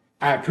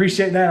 I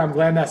appreciate that. I'm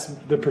glad that's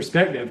the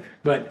perspective,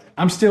 but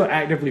I'm still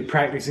actively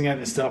practicing at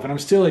this stuff and I'm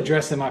still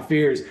addressing my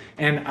fears,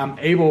 and I'm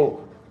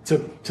able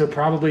to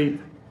probably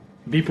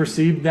be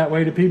perceived that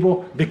way to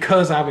people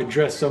because I've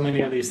addressed so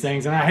many of these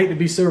things. And I hate to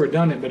be so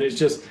redundant, but it's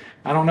just,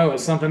 I don't know,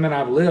 it's something that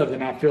I've lived,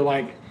 and I feel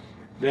like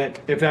that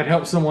if that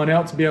helps someone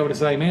else be able to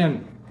say,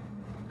 man,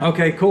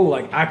 okay, cool,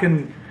 like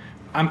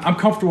I'm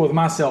comfortable with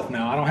myself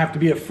now. I don't have to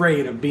be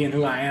afraid of being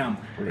who I am.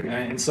 Right.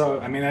 And so,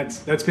 I mean,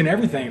 that's been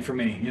everything for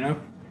me, you know?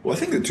 Well, I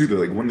think that too, that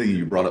like one thing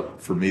you brought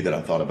up for me that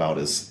I thought about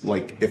is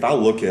like, if I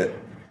look at,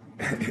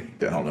 I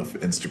don't know if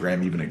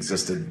Instagram even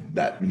existed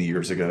that many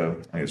years ago.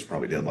 I guess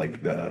probably did,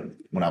 like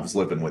when I was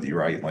living with you,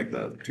 right? Like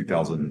the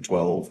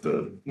 2012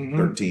 to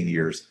 13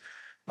 years.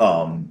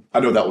 I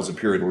know that was a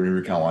period where you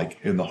were kind of like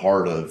in the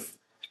heart of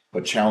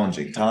a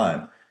challenging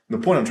time. The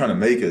point I'm trying to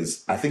make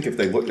is, I think if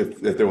they looked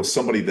at, if there was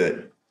somebody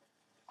that,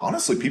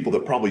 honestly, people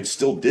that probably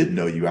still did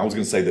know you, I was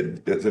going to say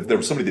that if there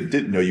was somebody that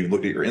didn't know you,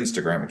 looked at your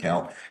Instagram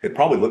account, it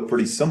probably looked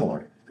pretty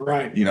similar,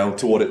 Right. you know,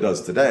 to what it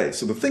does today.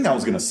 So the thing I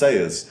was going to say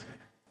is,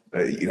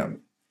 you know,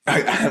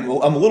 I'm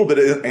a little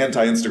bit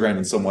anti-Instagram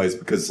in some ways,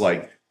 because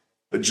like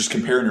just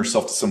comparing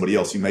yourself to somebody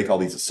else, you make all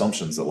these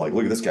assumptions that like,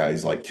 look at this guy,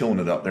 he's like killing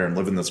it up there and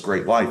living this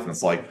great life. And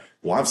it's like,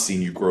 well, I've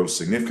seen you grow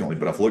significantly,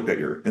 but I've looked at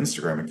your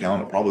Instagram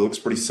account. It probably looks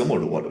pretty similar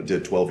to what it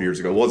did 12 years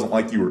ago. It wasn't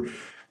like you were,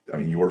 I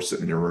mean, you were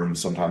sitting in your room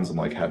sometimes and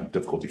like had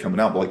difficulty coming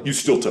out, but like you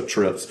still took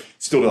trips,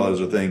 still did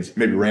other things,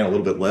 maybe ran a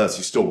little bit less.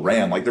 You still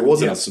ran. Like there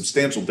wasn't a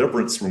substantial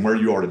difference from where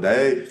you are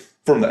today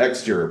from the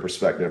exterior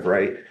perspective,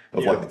 right?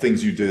 Of like the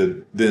things you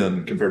did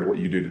then compared to what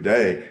you do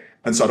today.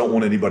 And so I don't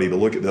want anybody to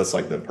look at this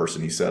like the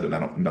person you said, and I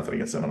don't, nothing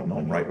against them, I don't know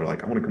them, right? But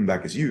like, I want to come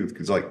back as you,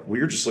 because like, well,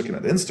 you're just looking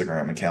at the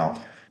Instagram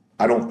account.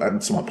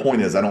 So my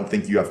point is, I don't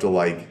think you have to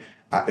like,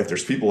 if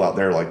there's people out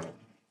there like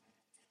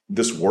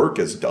this work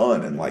is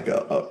done in like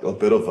a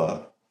bit of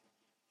a,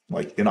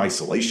 like in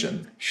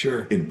isolation,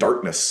 Sure. in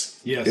darkness,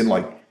 Yes. in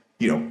like,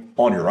 you know,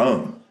 on your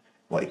own,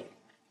 like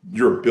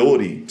your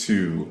ability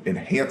to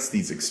enhance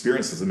these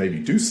experiences that maybe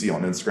you do see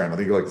on Instagram, I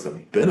think like it's a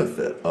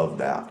benefit of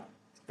that.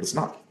 It's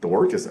not, the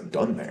work isn't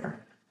done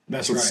there.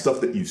 That's so right. It's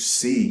stuff that you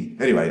see.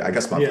 Anyway, I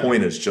guess my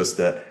point is just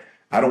that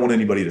I don't want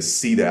anybody to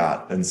see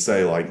that and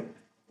say like,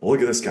 well,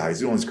 look at this guy, he's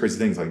doing all these crazy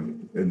things, like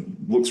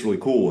it looks really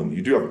cool, and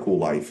you do have a cool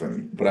life,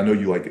 but I know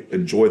you like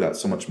enjoy that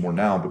so much more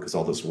now because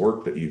all this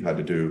work that you've had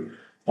to do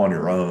on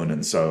your own.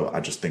 And so I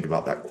just think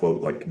about that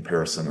quote, like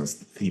comparison is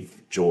the thief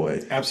of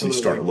joy. Absolutely. When you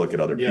start to look at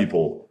other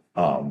people.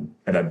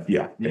 Anyway,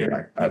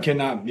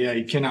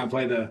 you cannot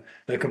play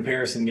the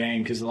comparison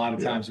game, because a lot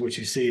of times what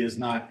you see is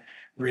not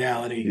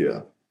reality.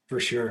 Yeah. For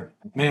sure.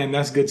 Man,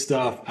 that's good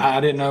stuff.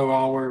 I didn't know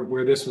all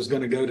where this was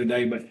going to go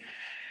today, but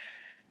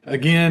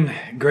again,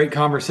 great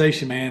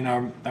conversation,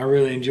 man. I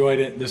really enjoyed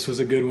it. This was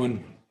a good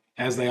one,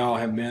 as they all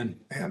have been.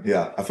 Man,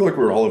 yeah, I feel like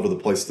we're all over the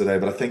place today,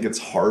 but I think it's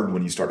hard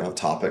when you start to have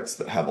topics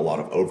that have a lot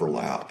of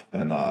overlap.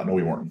 And I know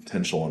we weren't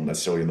intentional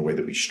necessarily in the way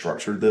that we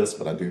structured this,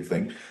 but I do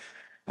think,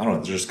 I don't know,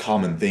 there's just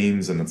common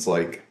themes, and it's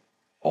like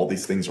all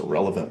these things are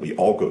relevant. We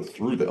all go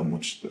through them,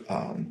 which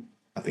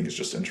I think is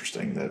just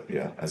interesting that,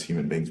 as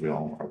human beings, we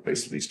all are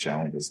faced with these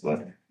challenges.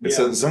 But it's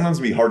sometimes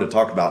be hard to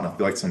talk about, and I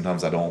feel like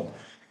sometimes I don't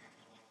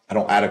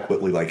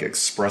adequately like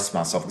express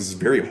myself, because it's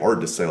very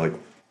hard to say like,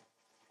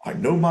 I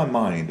know my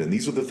mind, and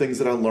these are the things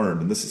that I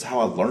learned, and this is how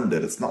I learned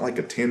it. It's not like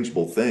a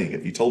tangible thing.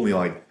 If you told me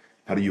like,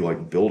 how do you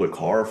like build a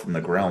car from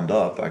the ground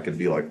up, I could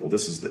be like, well,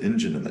 this is the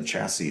engine and the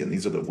chassis, and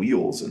these are the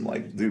wheels, and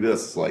like do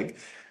this. Like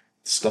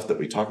stuff that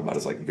we talk about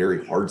is like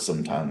very hard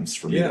sometimes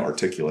for me to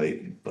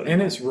articulate. But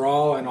and it's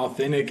raw and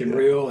authentic and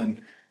real,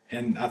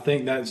 and I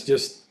think that's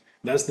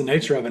the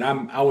nature of it.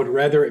 I would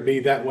rather it be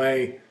that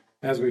way,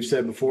 as we've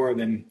said before,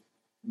 than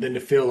to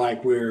feel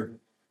like we're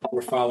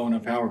following a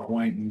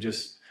PowerPoint and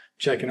just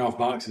checking off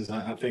boxes.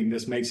 I think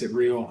this makes it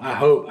real. I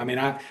hope. I mean,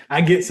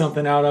 I get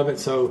something out of it.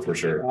 So for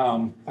sure,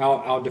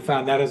 I'll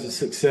define that as a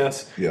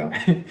success.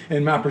 Yeah.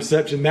 In my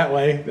perception that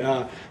way.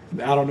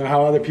 I don't know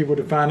how other people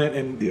define it,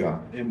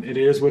 and it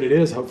is what it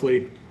is.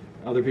 Hopefully,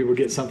 other people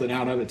get something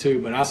out of it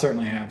too. But I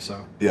certainly have.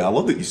 So yeah, I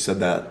love that you said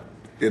that,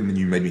 and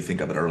you made me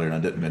think of it earlier, and I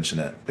didn't mention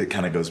it. It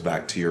kind of goes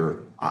back to your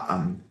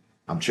I'm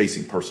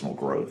chasing personal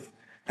growth.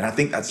 And I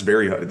think that's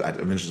very, I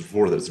mentioned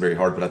before that it's very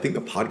hard, but I think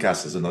the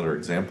podcast is another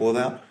example of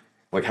that.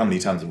 Like, how many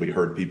times have we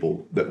heard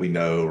people that we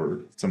know or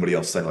somebody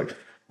else say, like,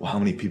 well, how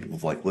many people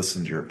have like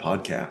listened to your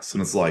podcast?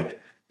 And it's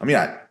like, I mean,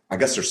 I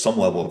guess there's some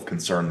level of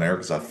concern there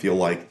because I feel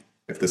like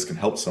if this can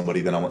help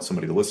somebody, then I want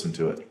somebody to listen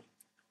to it.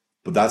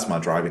 But that's my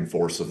driving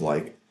force of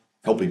like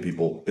helping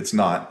people. It's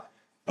not,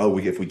 oh,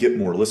 if we get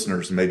more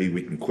listeners, maybe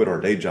we can quit our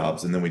day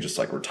jobs and then we just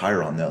like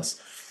retire on this.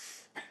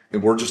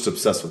 And we're just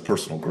obsessed with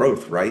personal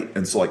growth, right?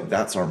 And so like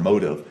that's our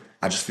motive.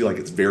 I just feel like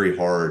it's very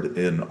hard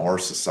in our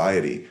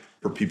society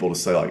for people to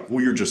say like,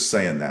 well, you're just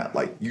saying that.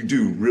 Like you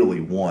do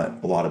really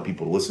want a lot of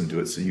people to listen to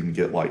it so you can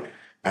get like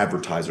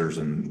advertisers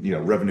and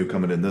revenue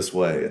coming in this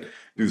way and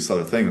do this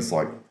other thing. It's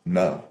like,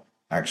 no,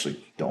 I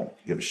actually don't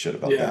give a shit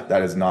about that.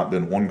 That has not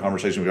been one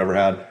conversation we've ever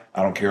had.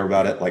 I don't care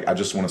about it. Like I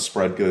just want to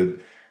spread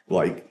good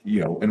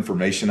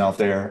information out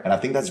there. And I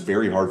think that's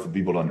very hard for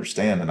people to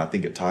understand. And I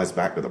think it ties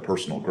back to the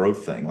personal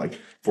growth thing. Like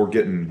if we're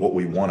getting what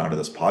we want out of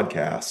this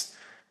podcast,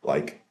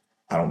 like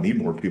I don't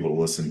need more people to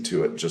listen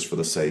to it just for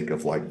the sake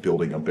of like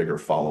building a bigger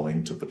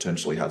following to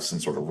potentially have some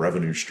sort of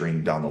revenue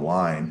stream down the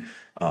line.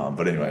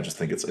 But anyway, I just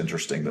think it's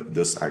interesting that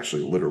this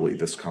actually literally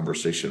this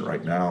conversation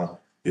right now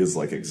is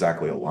like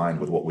exactly aligned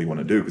with what we want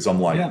to do. Cause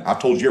I'm like, I've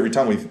told you every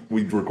time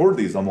we record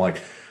these, I'm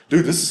like,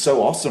 dude, this is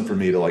so awesome for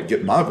me to like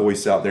get my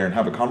voice out there and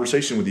have a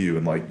conversation with you.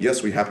 And like,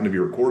 yes, we happen to be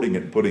recording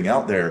it and putting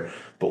out there,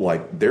 but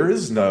like,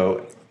 there's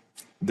no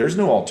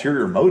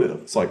ulterior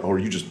motive. It's like, oh, are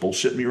you just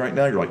bullshitting me right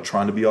now? You're like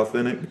trying to be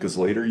authentic because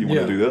later you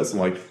want to do this. I'm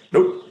like,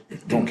 nope,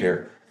 don't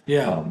care.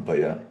 But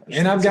yeah.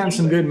 And I've gotten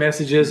some good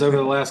messages over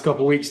the last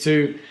couple of weeks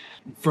too,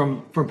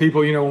 from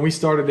people, when we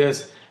started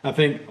this, I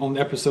think on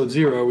episode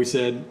 0, we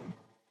said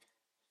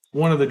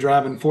one of the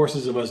driving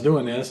forces of us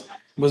doing this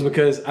was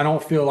because I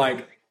don't feel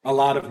like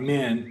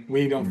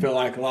we don't feel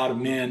like a lot of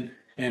men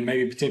and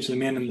maybe potentially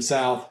men in the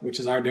South, which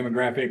is our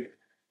demographic,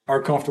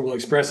 are comfortable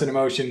expressing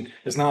emotion.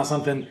 It's not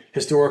something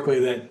historically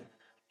that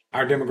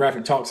our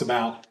demographic talks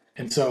about.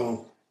 And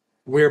so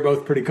we're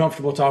both pretty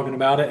comfortable talking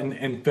about it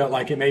and felt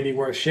like it may be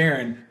worth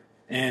sharing.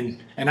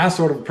 And I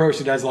sort of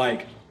approached it as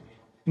like,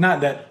 not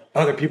that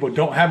other people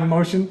don't have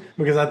emotion,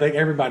 because I think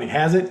everybody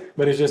has it,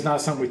 but it's just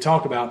not something we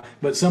talk about.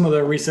 But some of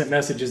the recent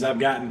messages I've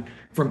gotten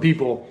from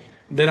people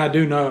that I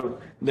do know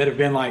that have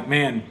been like,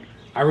 man,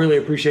 I really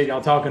appreciate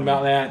y'all talking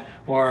about that,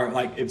 or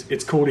like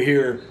it's cool to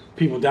hear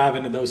people dive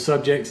into those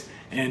subjects.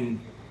 And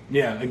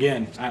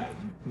again,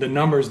 the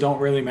numbers don't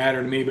really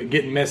matter to me, but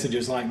getting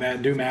messages like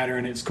that do matter,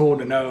 and it's cool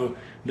to know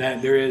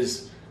that there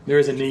is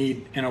a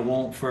need and a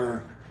want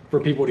for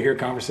people to hear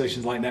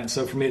conversations like that.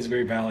 So for me, it's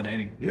very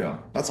validating. Yeah,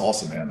 that's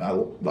awesome, man. I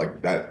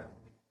like that.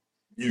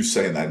 You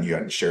saying that and you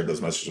hadn't shared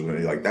those messages with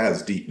me, like that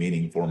has deep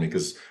meaning for me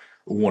because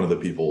one of the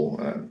people,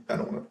 I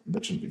don't want to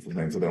mention people's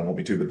names, so they don't want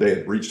me to, but they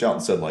had reached out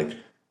and said like,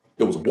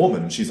 it was a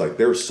woman. And she's like,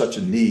 there's such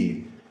a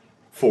need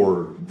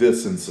for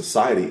this in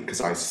society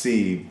because I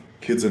see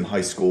kids in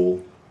high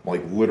school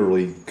like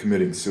literally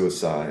committing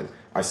suicide.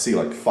 I see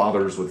like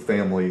fathers with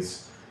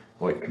families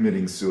like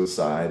committing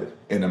suicide.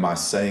 And am I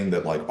saying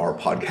that like our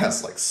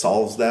podcast like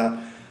solves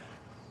that?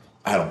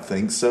 I don't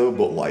think so,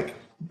 but like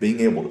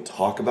being able to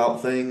talk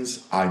about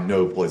things, I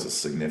know plays a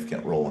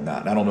significant role in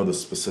that. And I don't know the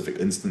specific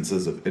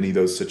instances of any of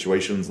those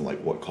situations and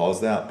like what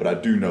caused that, but I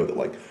do know that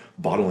like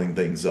bottling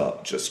things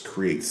up just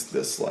creates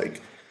this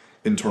like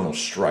internal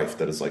strife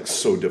that is like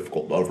so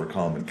difficult to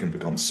overcome and can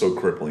become so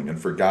crippling. And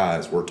for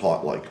guys, we're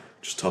taught like,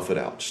 just tough it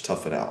out, just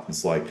tough it out.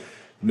 It's like,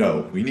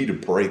 no, we need to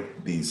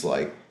break these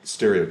like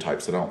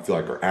stereotypes that I don't feel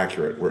like are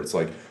accurate, where it's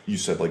like you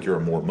said like you're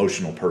a more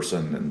emotional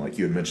person, and like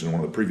you had mentioned in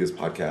one of the previous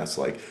podcasts,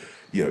 like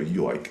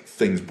you like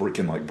things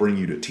can like bring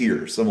you to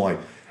tears. So I'm like,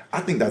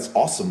 I think that's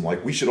awesome.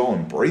 Like we should all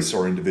embrace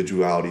our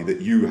individuality,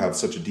 that you have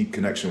such a deep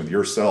connection with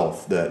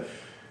yourself that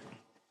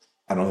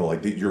I don't know,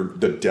 like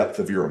the depth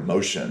of your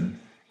emotion,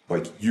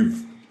 like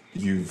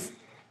you've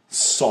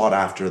sought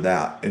after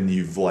that and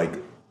you've like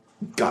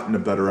gotten a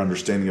better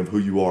understanding of who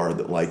you are,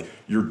 that like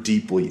you're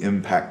deeply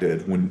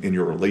impacted when in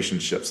your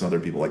relationships and other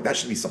people. Like that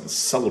should be something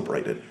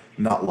celebrated,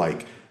 not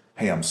like,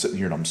 hey, I'm sitting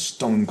here and I'm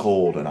stone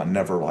cold and I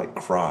never like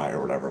cry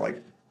or whatever.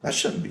 Like that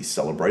shouldn't be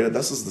celebrated.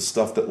 This is the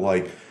stuff that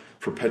like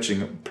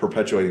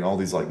perpetuating all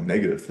these like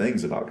negative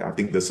things about. I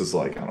think this is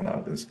like, I don't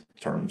know, this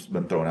term's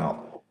been thrown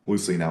out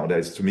loosely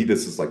nowadays. To me,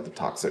 this is like the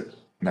toxic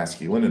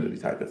masculinity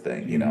type of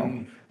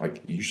thing,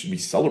 like you should be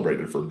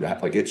celebrated for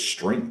that. Like it's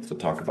strength to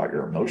talk about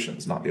your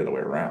emotions, not the other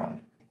way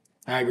around.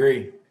 I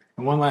agree.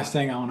 And one last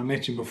thing I want to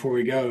mention before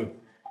we go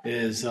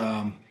is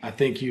I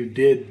think you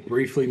did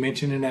briefly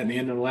mention it at the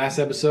end of the last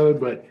episode,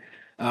 but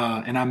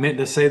and I meant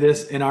to say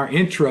this in our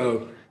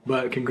intro,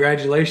 but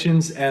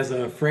congratulations as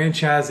a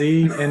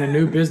franchisee and a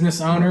new business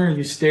owner.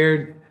 You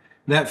stared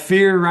that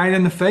fear right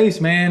in the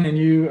face, man, and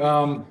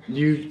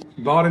you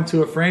bought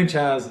into a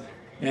franchise.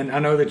 And I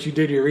know that you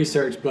did your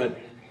research, but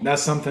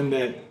that's something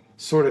that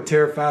sort of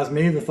terrifies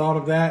me, the thought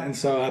of that. And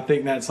so I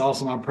think that's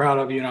awesome. I'm proud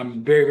of you, and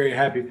I'm very, very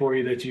happy for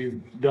you that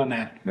you've done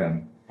that.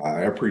 Man,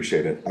 I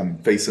appreciate it. I'm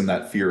facing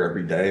that fear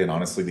every day. And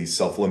honestly, these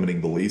self-limiting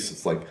beliefs,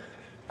 it's like,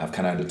 I've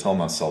kind of had to tell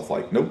myself,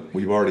 like, nope,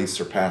 we've already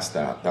surpassed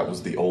that. That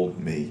was the old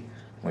me.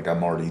 Like,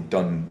 I'm already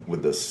done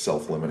with this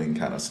self-limiting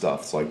kind of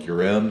stuff. It's like,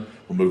 you're in,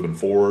 we're moving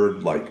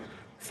forward, like,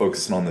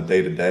 focusing on the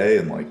day to day.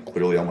 And like,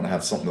 clearly I want to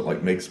have something that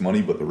like makes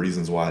money, but the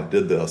reasons why I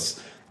did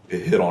this, it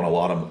hit on a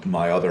lot of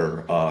my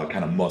other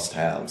kind of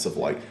must-haves of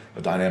like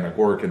a dynamic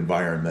work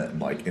environment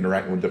and like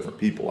interacting with different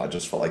people. I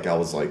just felt like I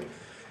was like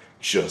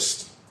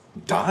just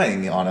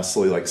dying,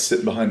 honestly, like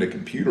sitting behind a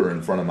computer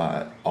in front of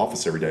my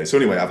office every day. So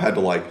anyway, I've had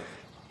to like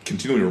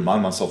continually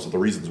remind myself of the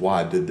reasons why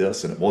I did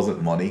this, and it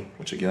wasn't money,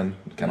 which again,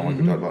 kind of like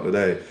we talked about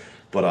today.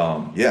 But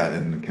yeah,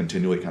 and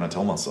continually kind of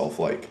tell myself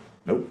like,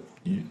 nope,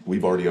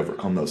 we've already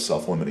overcome those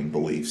self-limiting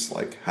beliefs.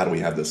 Like, how do we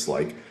have this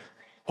like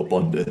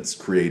abundance,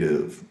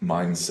 creative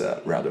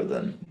mindset rather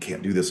than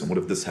can't do this and what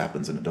if this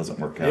happens and it doesn't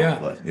work out? Yeah.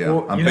 But yeah,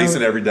 Well, I'm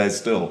facing it every day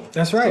still.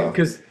 That's right, So,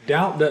 because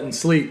doubt doesn't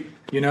sleep,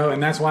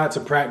 and that's why it's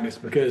a practice,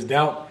 because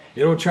doubt,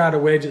 it'll try to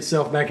wedge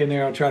itself back in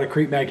there, it'll try to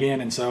creep back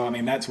in. And so, I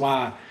mean, that's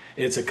why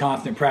it's a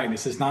constant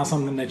practice. It's not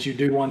something that you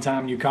do one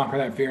time, you conquer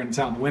that fear and it's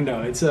out the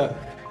window. It's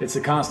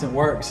a constant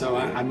work. So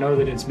I know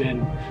that it's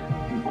been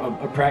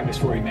a practice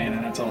for you, man,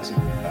 and that's awesome.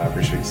 I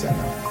appreciate you saying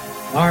that.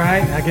 All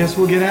right, I guess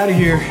we'll get out of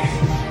here.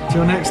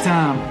 Till next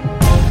time.